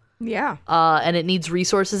help. Yeah. And it needs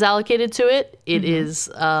resources allocated to it. It is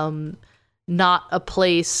not a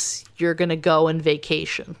place you're gonna go and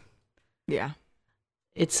vacation. Yeah.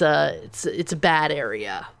 It's a bad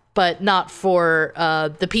area, but not for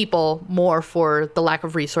the people, more for the lack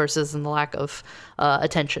of resources and the lack of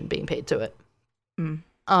attention being paid to it.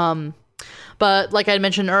 But like I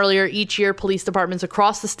mentioned earlier, each year police departments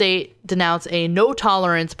across the state denounce a no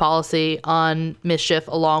tolerance policy on mischief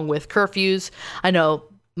along with curfews. I know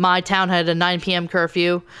my town had a 9 p.m.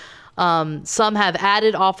 curfew. Some have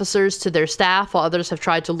added officers to their staff, while others have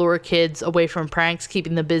tried to lure kids away from pranks,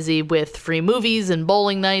 keeping them busy with free movies and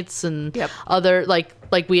bowling nights and other, like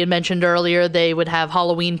we had mentioned earlier, they would have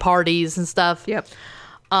Halloween parties and stuff. Yep.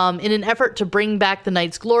 In an effort to bring back the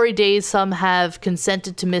night's glory days, some have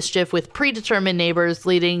consented to mischief with predetermined neighbors,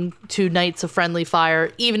 leading to nights of friendly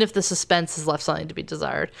fire, even if the suspense has left something to be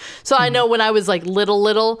desired. So I know when I was like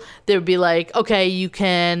little, they would be like, okay, you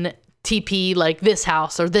can TP like this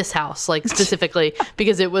house, like specifically,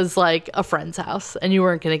 because it was like a friend's house and you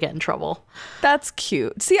weren't going to get in trouble. That's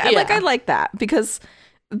cute. See, I like that, because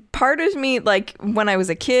part of me, like when I was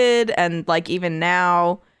a kid and like even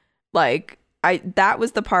now, like that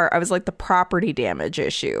was the part I was like, the property damage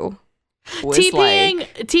issue was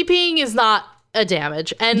TPing is not a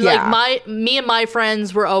damage, and like me and my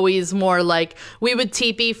friends were always more like, we would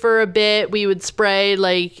TP for a bit, we would spray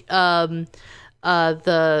like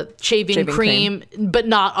the shaving cream, but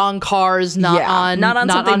not on cars, not on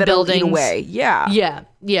something that buildings. Eat away.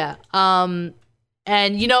 Yeah.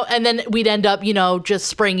 And and then we'd end up just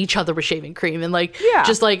spraying each other with shaving cream and like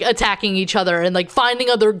just like attacking each other and like finding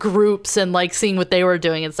other groups and like seeing what they were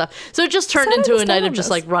doing and stuff. So it just turned into a night of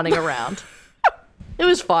just like running around. It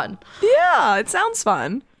was fun. Yeah, it sounds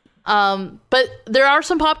fun. But there are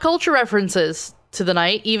some pop culture references to the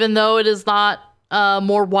night, even though it is not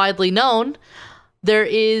more widely known. There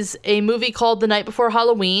is a movie called The Night Before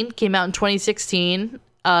Halloween, came out in 2016.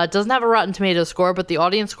 It doesn't have a Rotten Tomatoes score, but the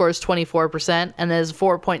audience score is 24% and is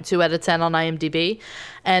 4.2 out of 10 on IMDb.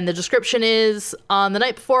 And the description is, on the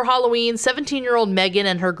night before Halloween, 17-year-old Megan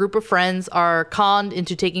and her group of friends are conned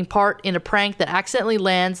into taking part in a prank that accidentally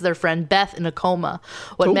lands their friend Beth in a coma.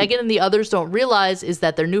 What Megan and the others don't realize is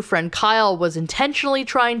that their new friend Kyle was intentionally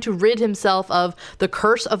trying to rid himself of the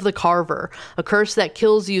curse of the Carver, a curse that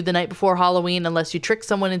kills you the night before Halloween unless you trick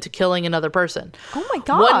someone into killing another person. Oh my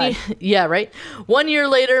God. Yeah, right? 1 year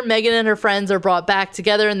later, Megan and her friends are brought back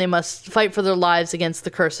together and they must fight for their lives against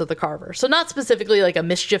the curse of the Carver. So not specifically like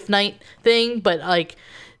a mischief night thing, but like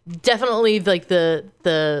definitely like the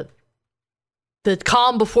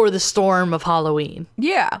calm before the storm of Halloween.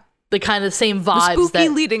 Yeah. The kind of same vibes. The spooky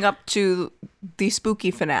leading up to the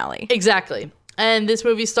spooky finale. Exactly. And this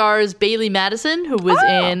movie stars Bailey Madison, who was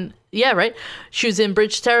in... Yeah, right. She was in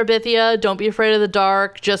Bridge to Terabithia, Don't Be Afraid of the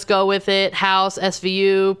Dark, Just Go With It, House,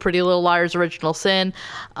 SVU, Pretty Little Liars, Original Sin.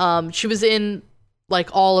 She was in like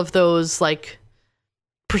all of those like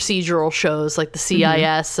procedural shows, like the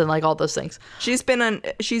CIS and like all those things. She's been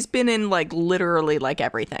in like literally like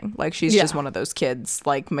everything. Like she's just one of those kids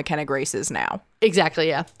like McKenna Grace is now. Exactly,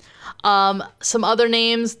 yeah. Some other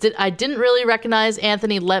names I didn't really recognize: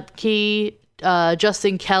 Anthony Lepke,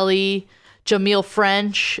 Justin Kelly, Jamil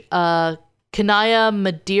French, Kanaya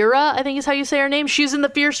Madeira, I think is how you say her name. She's in the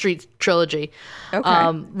Fear Street trilogy.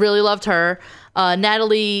 Okay. Really loved her.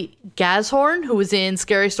 Natalie Gazhorn, who was in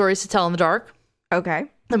Scary Stories to Tell in the Dark. Okay.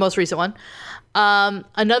 The most recent one.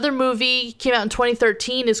 Another movie came out in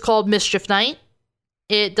 2013 is called Mischief Night.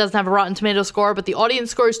 It doesn't have a Rotten Tomatoes score, but the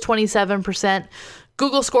audience score is 27%.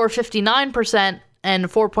 Google score 59% and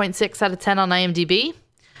 4.6 out of 10 on IMDb.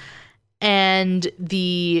 And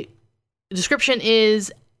the description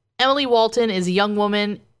is, Emily Walton is a young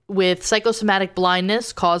woman with psychosomatic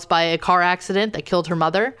blindness caused by a car accident that killed her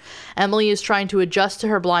mother. Emily is trying to adjust to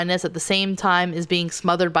her blindness at the same time as being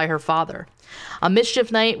smothered by her father. On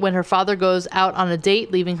mischief night, when her father goes out on a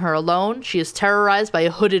date, leaving her alone, she is terrorized by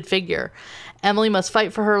a hooded figure. Emily must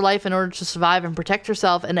fight for her life in order to survive and protect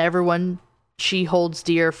herself and everyone she holds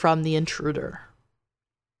dear from the intruder.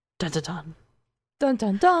 Dun dun dun. Dun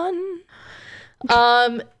dun dun.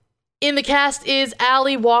 In the cast is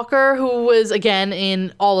Ali Walker, who was, again,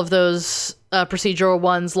 in all of those procedural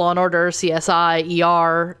ones, Law & Order, CSI,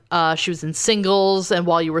 ER. She was in Singles and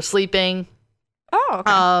While You Were Sleeping. Oh,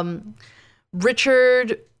 okay.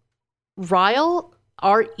 Richard Riehle,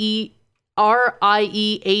 Riehle.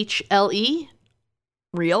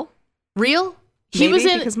 Real? Real?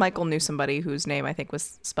 Maybe because Michael knew somebody whose name I think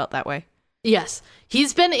was spelt that way. Yes.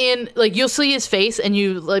 He's been in, like, you'll see his face and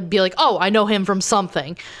you be like, oh, I know him from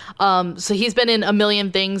something. So he's been in a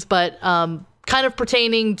million things, but kind of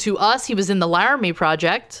pertaining to us, he was in the Laramie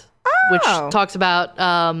Project, which talks about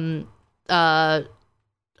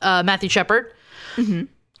Matthew Shepard.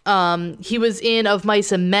 Mm-hmm. He was in Of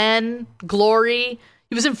Mice and Men, Glory.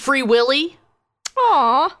 He was in Free Willy.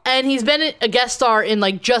 Aww. And he's been a guest star in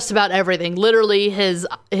like just about everything. Literally, his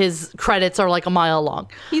credits are like a mile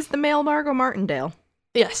long. He's the male Margot Martindale.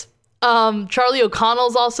 Yes. Charlie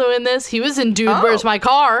O'Connell's also in this. He was in Dude, Where's My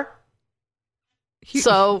Car? He's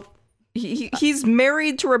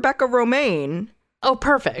married to Rebecca Romaine. Oh,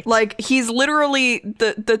 perfect. Like, he's literally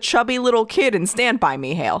the chubby little kid in Stand By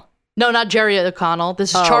Me, Hale. No, not Jerry O'Connell.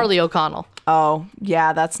 This is Charlie O'Connell. Oh,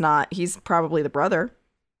 yeah, that's not. He's probably the brother.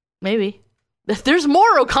 Maybe. There's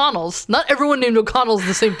more O'Connells. Not everyone named O'Connell's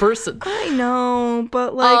the same person. I know,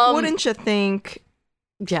 but like, wouldn't you think?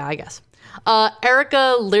 Yeah, I guess.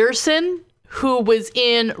 Erica Learson, who was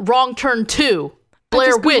in Wrong Turn 2,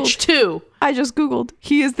 Blair Witch 2. I just Googled.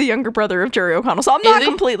 He is the younger brother of Jerry O'Connell, so I'm not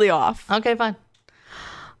completely off. Okay, fine.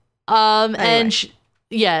 Anyway. And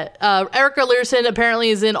Erica Learson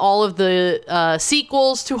apparently is in all of the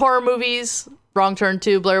sequels to horror movies. Wrong Turn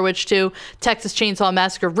 2, Blair Witch 2, Texas Chainsaw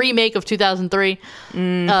Massacre remake of 2003.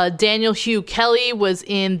 Daniel Hugh Kelly was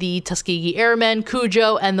in the Tuskegee Airmen,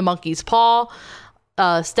 Cujo, and The Monkey's Paw.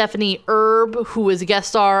 Stephanie Erb, who is a guest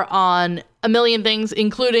star on a million things,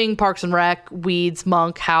 including Parks and Rec, Weeds,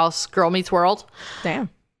 Monk, House, Girl Meets World. Damn.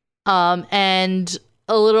 And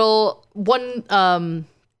a little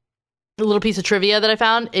piece of trivia that I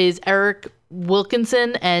found is Eric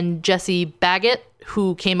Wilkinson and Jesse Baggett,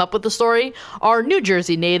 who came up with the story, are New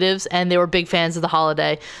Jersey natives, and they were big fans of the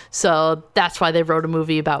holiday. So that's why they wrote a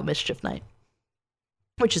movie about Mischief Night,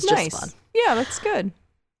 which is just fun. Yeah, that's good.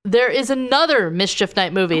 There is another Mischief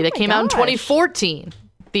Night movie that came out in 2014,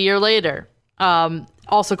 the year later,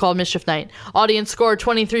 also called Mischief Night. Audience score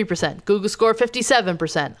 23%, Google score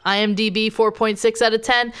 57%, IMDb 4.6 out of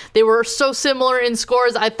 10. They were so similar in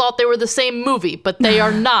scores, I thought they were the same movie, but they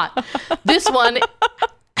are not. This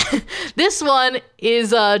one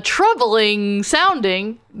is troubling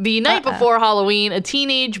sounding. The night before Halloween, a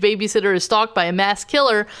teenage babysitter is stalked by a mass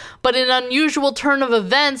killer, but in an unusual turn of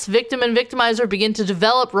events, victim and victimizer begin to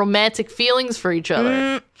develop romantic feelings for each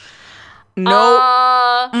other.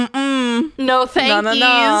 No. No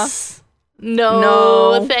thankies.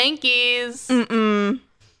 No thankies.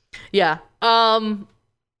 Yeah.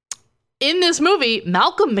 In this movie,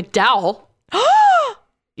 Malcolm McDowell.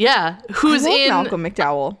 Yeah, who's in Malcolm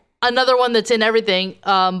McDowell. Another one that's in everything,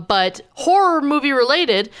 but horror movie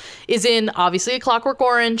related, is in obviously A Clockwork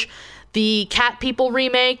Orange, the Cat People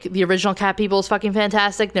remake. The original Cat People is fucking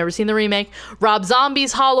fantastic. Never seen the remake. Rob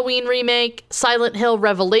Zombie's Halloween remake, Silent Hill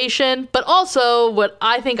Revelation, but also what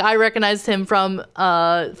I think I recognized him from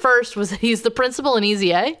first was he's the principal in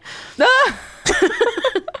Easy A.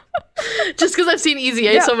 Just because I've seen Easy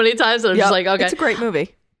A so many times that I'm just like, okay. It's a great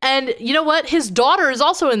movie. And you know what? His daughter is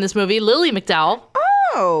also in this movie, Lily McDowell.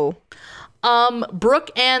 Oh. Brooke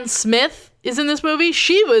Ann Smith is in this movie.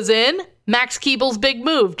 She was in Max Keeble's Big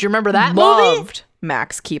Move. Do you remember that movie? Loved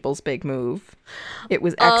Max Keeble's Big Move. It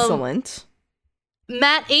was excellent.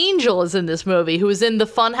 Matt Angel is in this movie, who was in The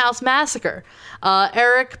Funhouse Massacre.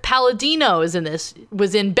 Eric Palladino is in this.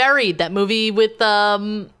 Was in Buried, that movie with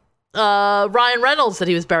Ryan Reynolds that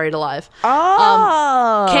he was buried alive.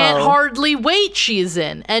 Can't Hardly Wait she's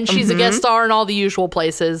in, and she's a guest star in all the usual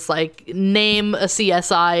places, like name a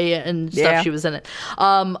CSI and stuff. She was in it.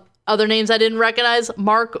 Other names I didn't recognize: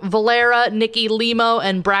 Mark Valera, Nikki Limo,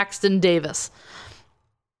 and Braxton Davis.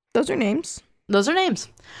 Those are names. In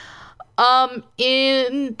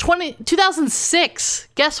 2006,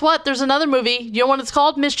 guess what? There's another movie. You know what it's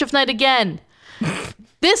called? Mischief Night Again.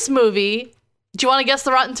 This movie. Do you want to guess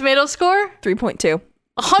the Rotten Tomatoes score? 3.2.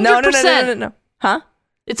 100%. No. Huh?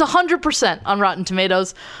 It's 100% on Rotten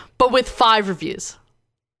Tomatoes, but with 5 reviews.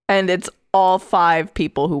 And it's all 5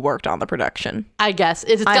 people who worked on the production. I guess.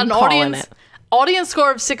 It's got an audience score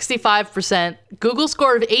of 65%, Google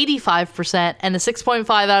score of 85%, and a 6.5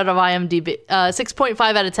 out of IMDb. 6.5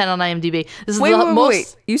 out of 10 on IMDb. This is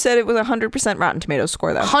Wait. You said it was 100% Rotten Tomatoes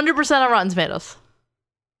score, though. 100% on Rotten Tomatoes.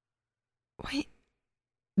 Wait.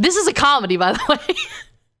 This is a comedy, by the way.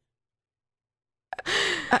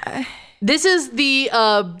 This is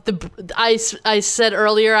I said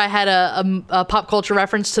earlier I had a pop culture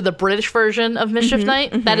reference to the British version of Mischief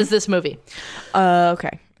Night. Mm-hmm. That is this movie.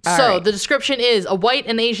 Okay. The description is: a white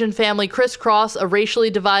and Asian family crisscross a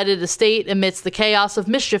racially divided estate amidst the chaos of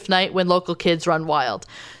Mischief Night when local kids run wild.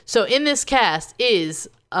 So in this cast is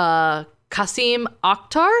Kasim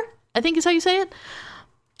Akhtar, I think is how you say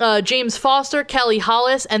it. James Foster, Kelly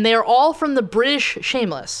Hollis, and they are all from the British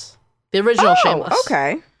Shameless, the original Shameless.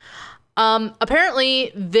 Okay.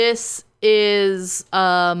 Apparently, this is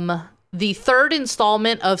the 3rd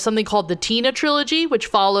installment of something called the Tina trilogy, which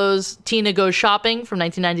follows Tina Goes Shopping from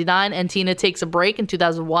 1999 and Tina Takes a Break in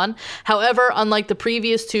 2001. However, unlike the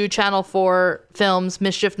previous 2 Channel 4 films,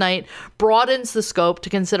 Mischief Night broadens the scope to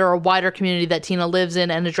consider a wider community that Tina lives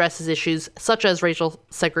in and addresses issues such as racial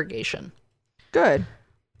segregation. Good.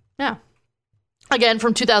 Yeah. Again,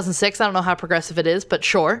 from 2006. I don't know how progressive it is, but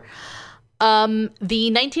sure. The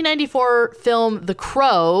 1994 film The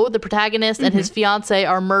Crow, the protagonist and his fiance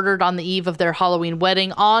are murdered on the eve of their Halloween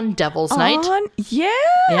wedding on Devil's Night. Yeah.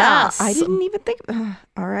 Yes. I didn't even think.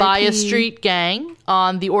 By a street gang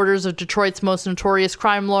on the orders of Detroit's most notorious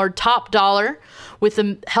crime lord, Top Dollar. With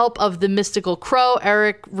the help of the mystical Crow,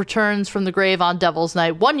 Eric returns from the grave on Devil's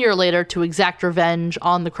Night 1 year later to exact revenge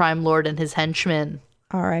on the crime lord and his henchmen.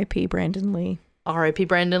 R.I.P. Brandon Lee. R.I.P.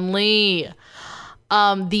 Brandon Lee.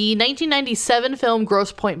 The 1997 film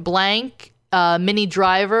Grosse Pointe Blank, Minnie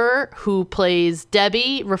Driver, who plays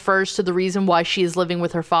Debbie, refers to the reason why she is living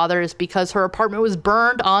with her father is because her apartment was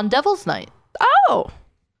burned on Devil's Night. Oh.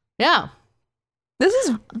 Yeah.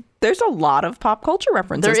 There's a lot of pop culture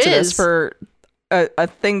references to this for a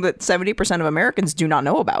thing that 70% of Americans do not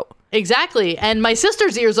know about. Exactly. And my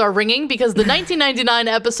sister's ears are ringing because the 1999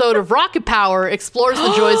 episode of Rocket Power explores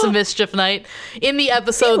the joys of Mischief Night in the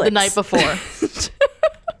episode Felix. The night before.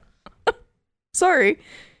 Sorry.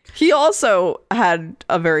 He also had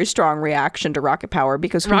a very strong reaction to Rocket Power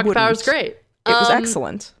because Rocket Power's great. It was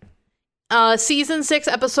excellent. Season 6,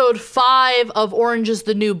 episode 5 of Orange is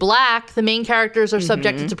the New Black, the main characters are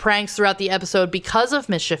subjected to pranks throughout the episode because of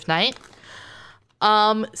Mischief Night.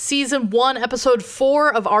 Season 1, episode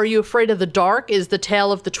 4 of Are You Afraid of the Dark is the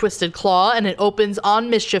tale of the Twisted Claw, and it opens on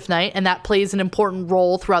Mischief Night, and that plays an important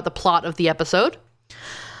role throughout the plot of the episode.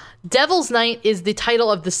 Devil's Night is the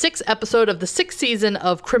title of the 6th episode of the 6th season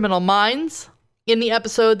of Criminal Minds. In the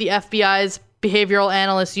episode, the FBI's behavioral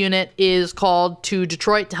analyst unit is called to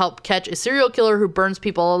Detroit to help catch a serial killer who burns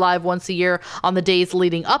people alive once a year on the days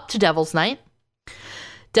leading up to Devil's Night.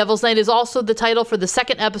 Devil's Night is also the title for the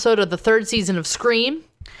 2nd episode of the 3rd season of Scream,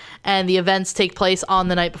 and the events take place on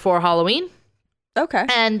the night before Halloween. Okay.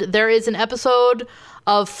 And there is an episode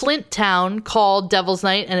of Flint Town called Devil's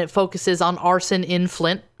Night, and it focuses on arson in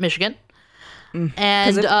Flint, Michigan.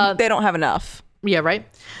 And they don't have enough. Yeah, right.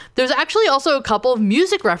 There's actually also a couple of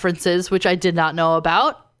music references, which I did not know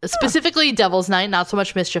about. Specifically Devil's Night, not so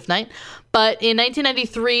much Mischief Night. But in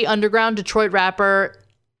 1993, underground Detroit rapper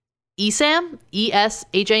Esam,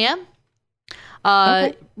 E-S-H-A-M,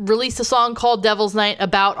 released a song called Devil's Night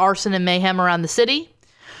about arson and mayhem around the city.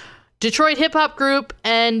 Detroit hip-hop group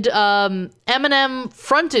and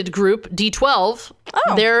Eminem-fronted group D12,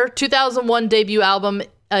 their 2001 debut album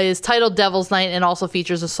is titled Devil's Night and also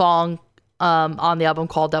features a song on the album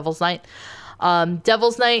called Devil's Night.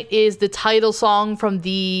 Devil's Night is the title song from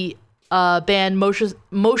the band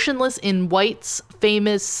Motionless in White's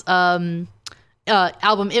famous album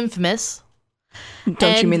Infamous.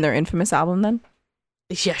 Don't you mean their infamous album then?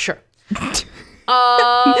 Yeah, sure.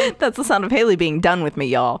 That's the sound of Haley being done with me,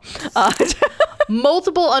 y'all.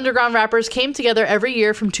 Multiple underground rappers came together every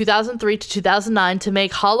year from 2003 to 2009 to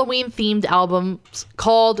make Halloween-themed albums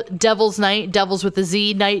called Devil's Night, Devils with a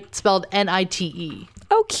Z, Night spelled N-I-T-E.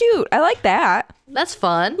 Oh, cute. I like that. That's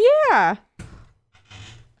fun. Yeah.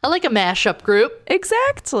 I like a mashup group.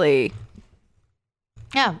 Exactly.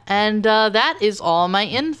 Yeah, and that is all my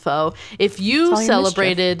info. If you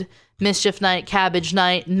celebrated Mischief Night, Cabbage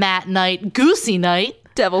Night, Matt Night, Goosey Night.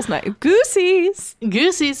 Devil's Night. Goosies.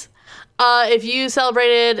 If you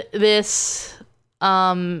celebrated this,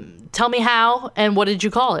 tell me how and what did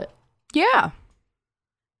you call it? Yeah.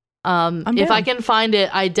 If I can find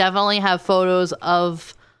it, I definitely have photos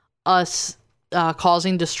of us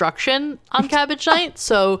causing destruction on Cabbage Night.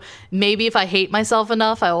 So maybe if I hate myself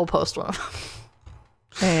enough, I will post one of them.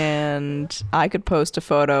 And I could post a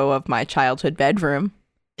photo of my childhood bedroom.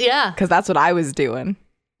 Yeah. Because that's what I was doing.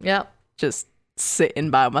 Yep. Just sitting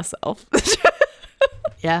by myself.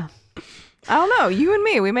 Yeah. I don't know. You and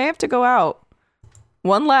me, we may have to go out.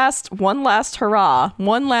 One last hurrah.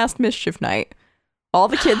 One last mischief night. All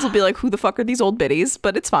the kids will be like, who the fuck are these old biddies?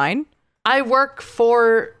 But it's fine. I work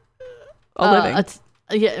for A living.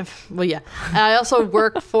 yeah. Well, yeah. I also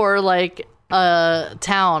work for like a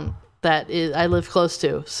town that I live close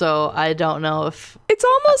to. So I don't know if It's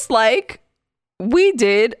almost like we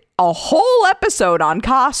did a whole episode on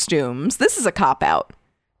costumes. This is a cop-out.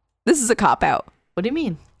 What do you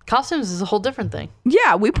mean? Costumes is a whole different thing.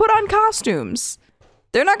 Yeah, we put on costumes.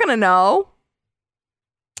 They're not gonna know.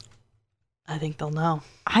 I think they'll know.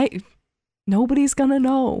 Nobody's gonna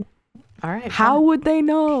know. All right. How fine. would they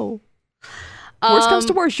know? Worst comes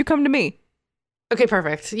to worst, you come to me. Okay,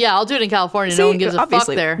 perfect. Yeah, I'll do it in California. See, No one gives a fuck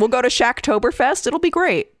obviously, there. We'll go to Shacktoberfest. It'll be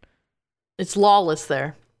great. It's lawless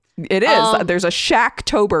there. It is. There's a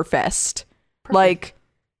Shacktoberfest. Like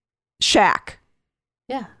Shaq.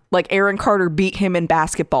 Yeah. Like Aaron Carter beat him in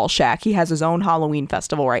basketball. Shaq. He has his own Halloween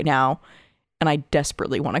festival right now, and I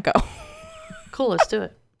desperately want to go. Cool, let's do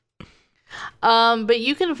it. But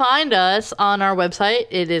you can find us on our website.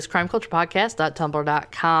 It is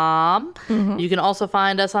crimeculturepodcast.tumblr.com. Mm-hmm. You can also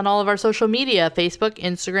find us on all of our social media, Facebook,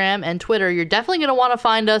 Instagram, and Twitter. You're definitely going to want to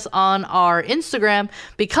find us on our Instagram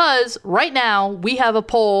because right now we have a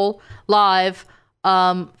poll live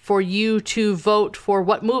for you to vote for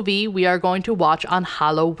what movie we are going to watch on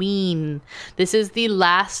Halloween. This is the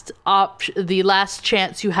last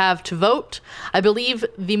chance you have to vote. I believe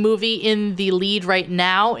the movie in the lead right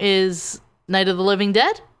now is Night of the Living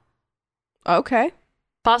Dead. Okay.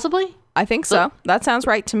 Possibly? I think so. That sounds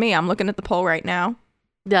right to me. I'm looking at the poll right now.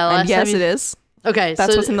 Yeah, And yes, it is. Okay,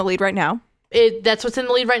 That's so what's in the lead right now. that's what's in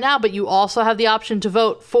the lead right now, but you also have the option to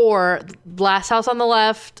vote for Last House on the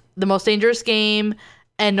Left, The Most Dangerous Game,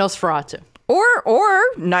 and Nosferatu. Or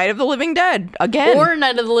Night of the Living Dead again. Or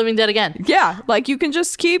Night of the Living Dead again. Yeah, like you can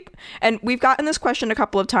just keep, and we've gotten this question a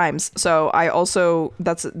couple of times. So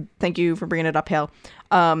thank you for bringing it up, Hale.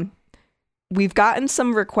 We've gotten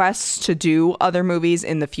some requests to do other movies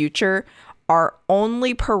in the future. Our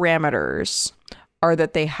only parameters are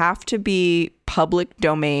that they have to be public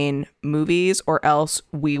domain movies or else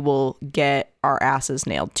we will get our asses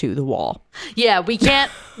nailed to the wall. Yeah, we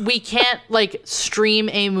can't like stream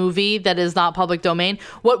a movie that is not public domain.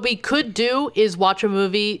 What we could do is watch a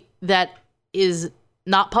movie that is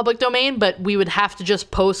not public domain, but we would have to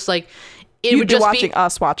just post like You'd be watching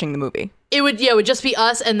us watching the movie. It would just be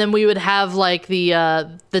us, and then we would have like the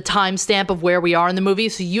timestamp of where we are in the movie.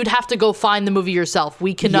 So you'd have to go find the movie yourself.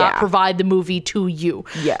 We cannot provide the movie to you.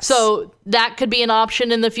 Yes. So that could be an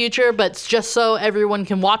option in the future, but just so everyone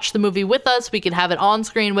can watch the movie with us, we can have it on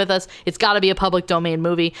screen with us. It's got to be a public domain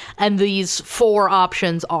movie, and these 4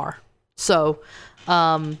 options are. So,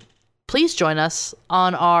 please join us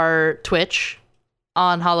on our Twitch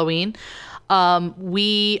on Halloween.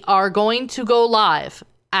 We are going to go live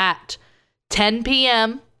at 10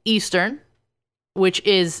 p.m. Eastern, which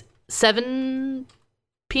is 7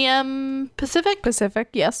 p.m. Pacific. Pacific,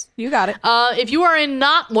 yes, you got it. If you are in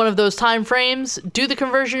not one of those time frames, do the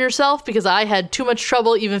conversion yourself because I had too much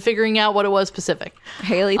trouble even figuring out what it was Pacific.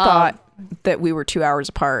 Haley thought that we were 2 hours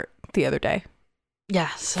apart the other day. Yeah,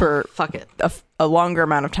 so for fuck it. A longer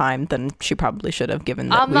amount of time than she probably should have, given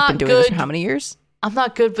that I'm we've not been doing good. this for how many years? I'm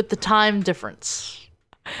not good with the time difference.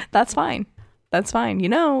 That's fine. That's fine. You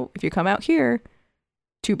know, if you come out here,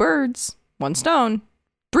 2 birds, 1 stone,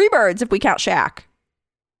 3 birds if we count Shaq.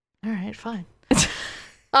 All right, fine.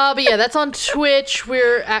 But yeah, that's on Twitch.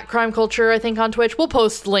 We're at Crime Culture, I think, on Twitch. We'll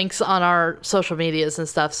post links on our social medias and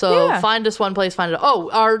stuff. So find us one place, find it.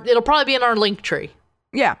 It'll probably be in our link tree.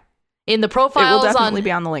 Yeah. In the profiles. It will definitely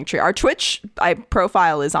be on the link tree. Our Twitch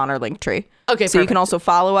profile is on our link tree. Okay, so perfect. You can also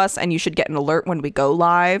follow us, and you should get an alert when we go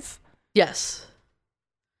live. Yes.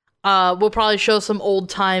 We'll probably show some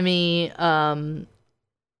old-timey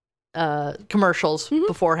commercials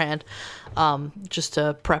beforehand, just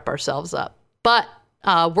to prep ourselves up. But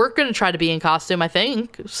we're going to try to be in costume, I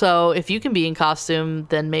think. So if you can be in costume,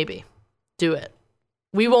 then maybe do it.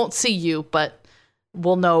 We won't see you, but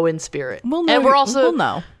we'll know in spirit. We'll know. And we'll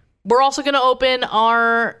know. We're also going to open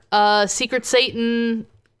our Secret Satan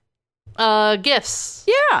gifts.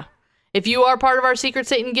 Yeah. If you are part of our Secret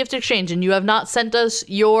Satan gift exchange and you have not sent us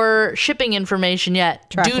your shipping information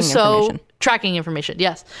yet, Tracking information,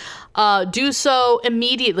 yes. Do so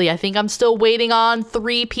immediately. I think I'm still waiting on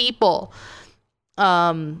 3 people.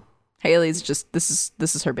 And Haley's just this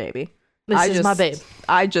is her baby. This is my babe.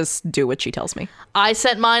 I just do what she tells me. I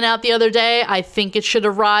sent mine out the other day. I think it should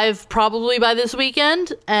arrive probably by this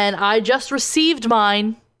weekend, and I just received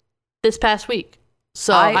mine this past week.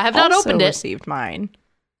 So I have not opened it. I received mine.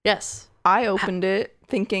 Yes. I opened it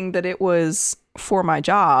thinking that it was for my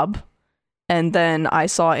job, and then I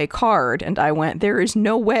saw a card, and I went, there is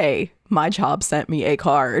no way my job sent me a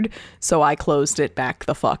card, so I closed it back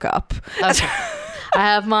the fuck up. Okay. I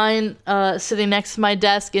have mine sitting next to my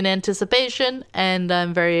desk in anticipation, and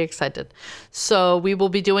I'm very excited. So we will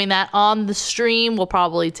be doing that on the stream. We'll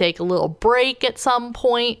probably take a little break at some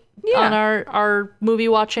point on our movie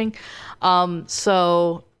watching.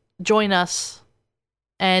 So join us.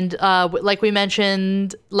 And like we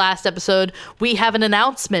mentioned last episode, we have an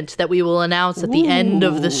announcement that we will announce at the end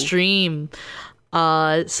of the stream.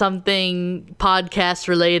 Something podcast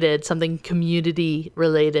related, something community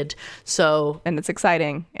related. And it's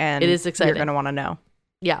exciting, and it is exciting. You're going to want to know.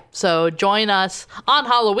 Yeah. So join us on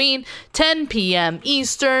Halloween, 10 p.m.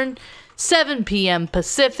 Eastern, 7 p.m.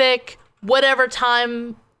 Pacific, whatever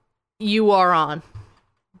time you are on.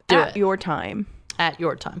 At your time. At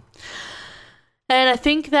your time. And I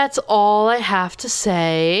think that's all I have to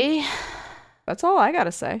say. That's all I got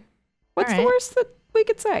to say. What's the worst that we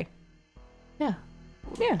could say? Yeah.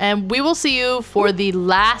 Yeah. And we will see you for the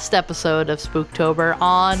last episode of Spooktober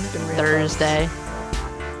on Thursday.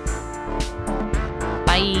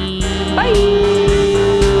 Bye. Bye.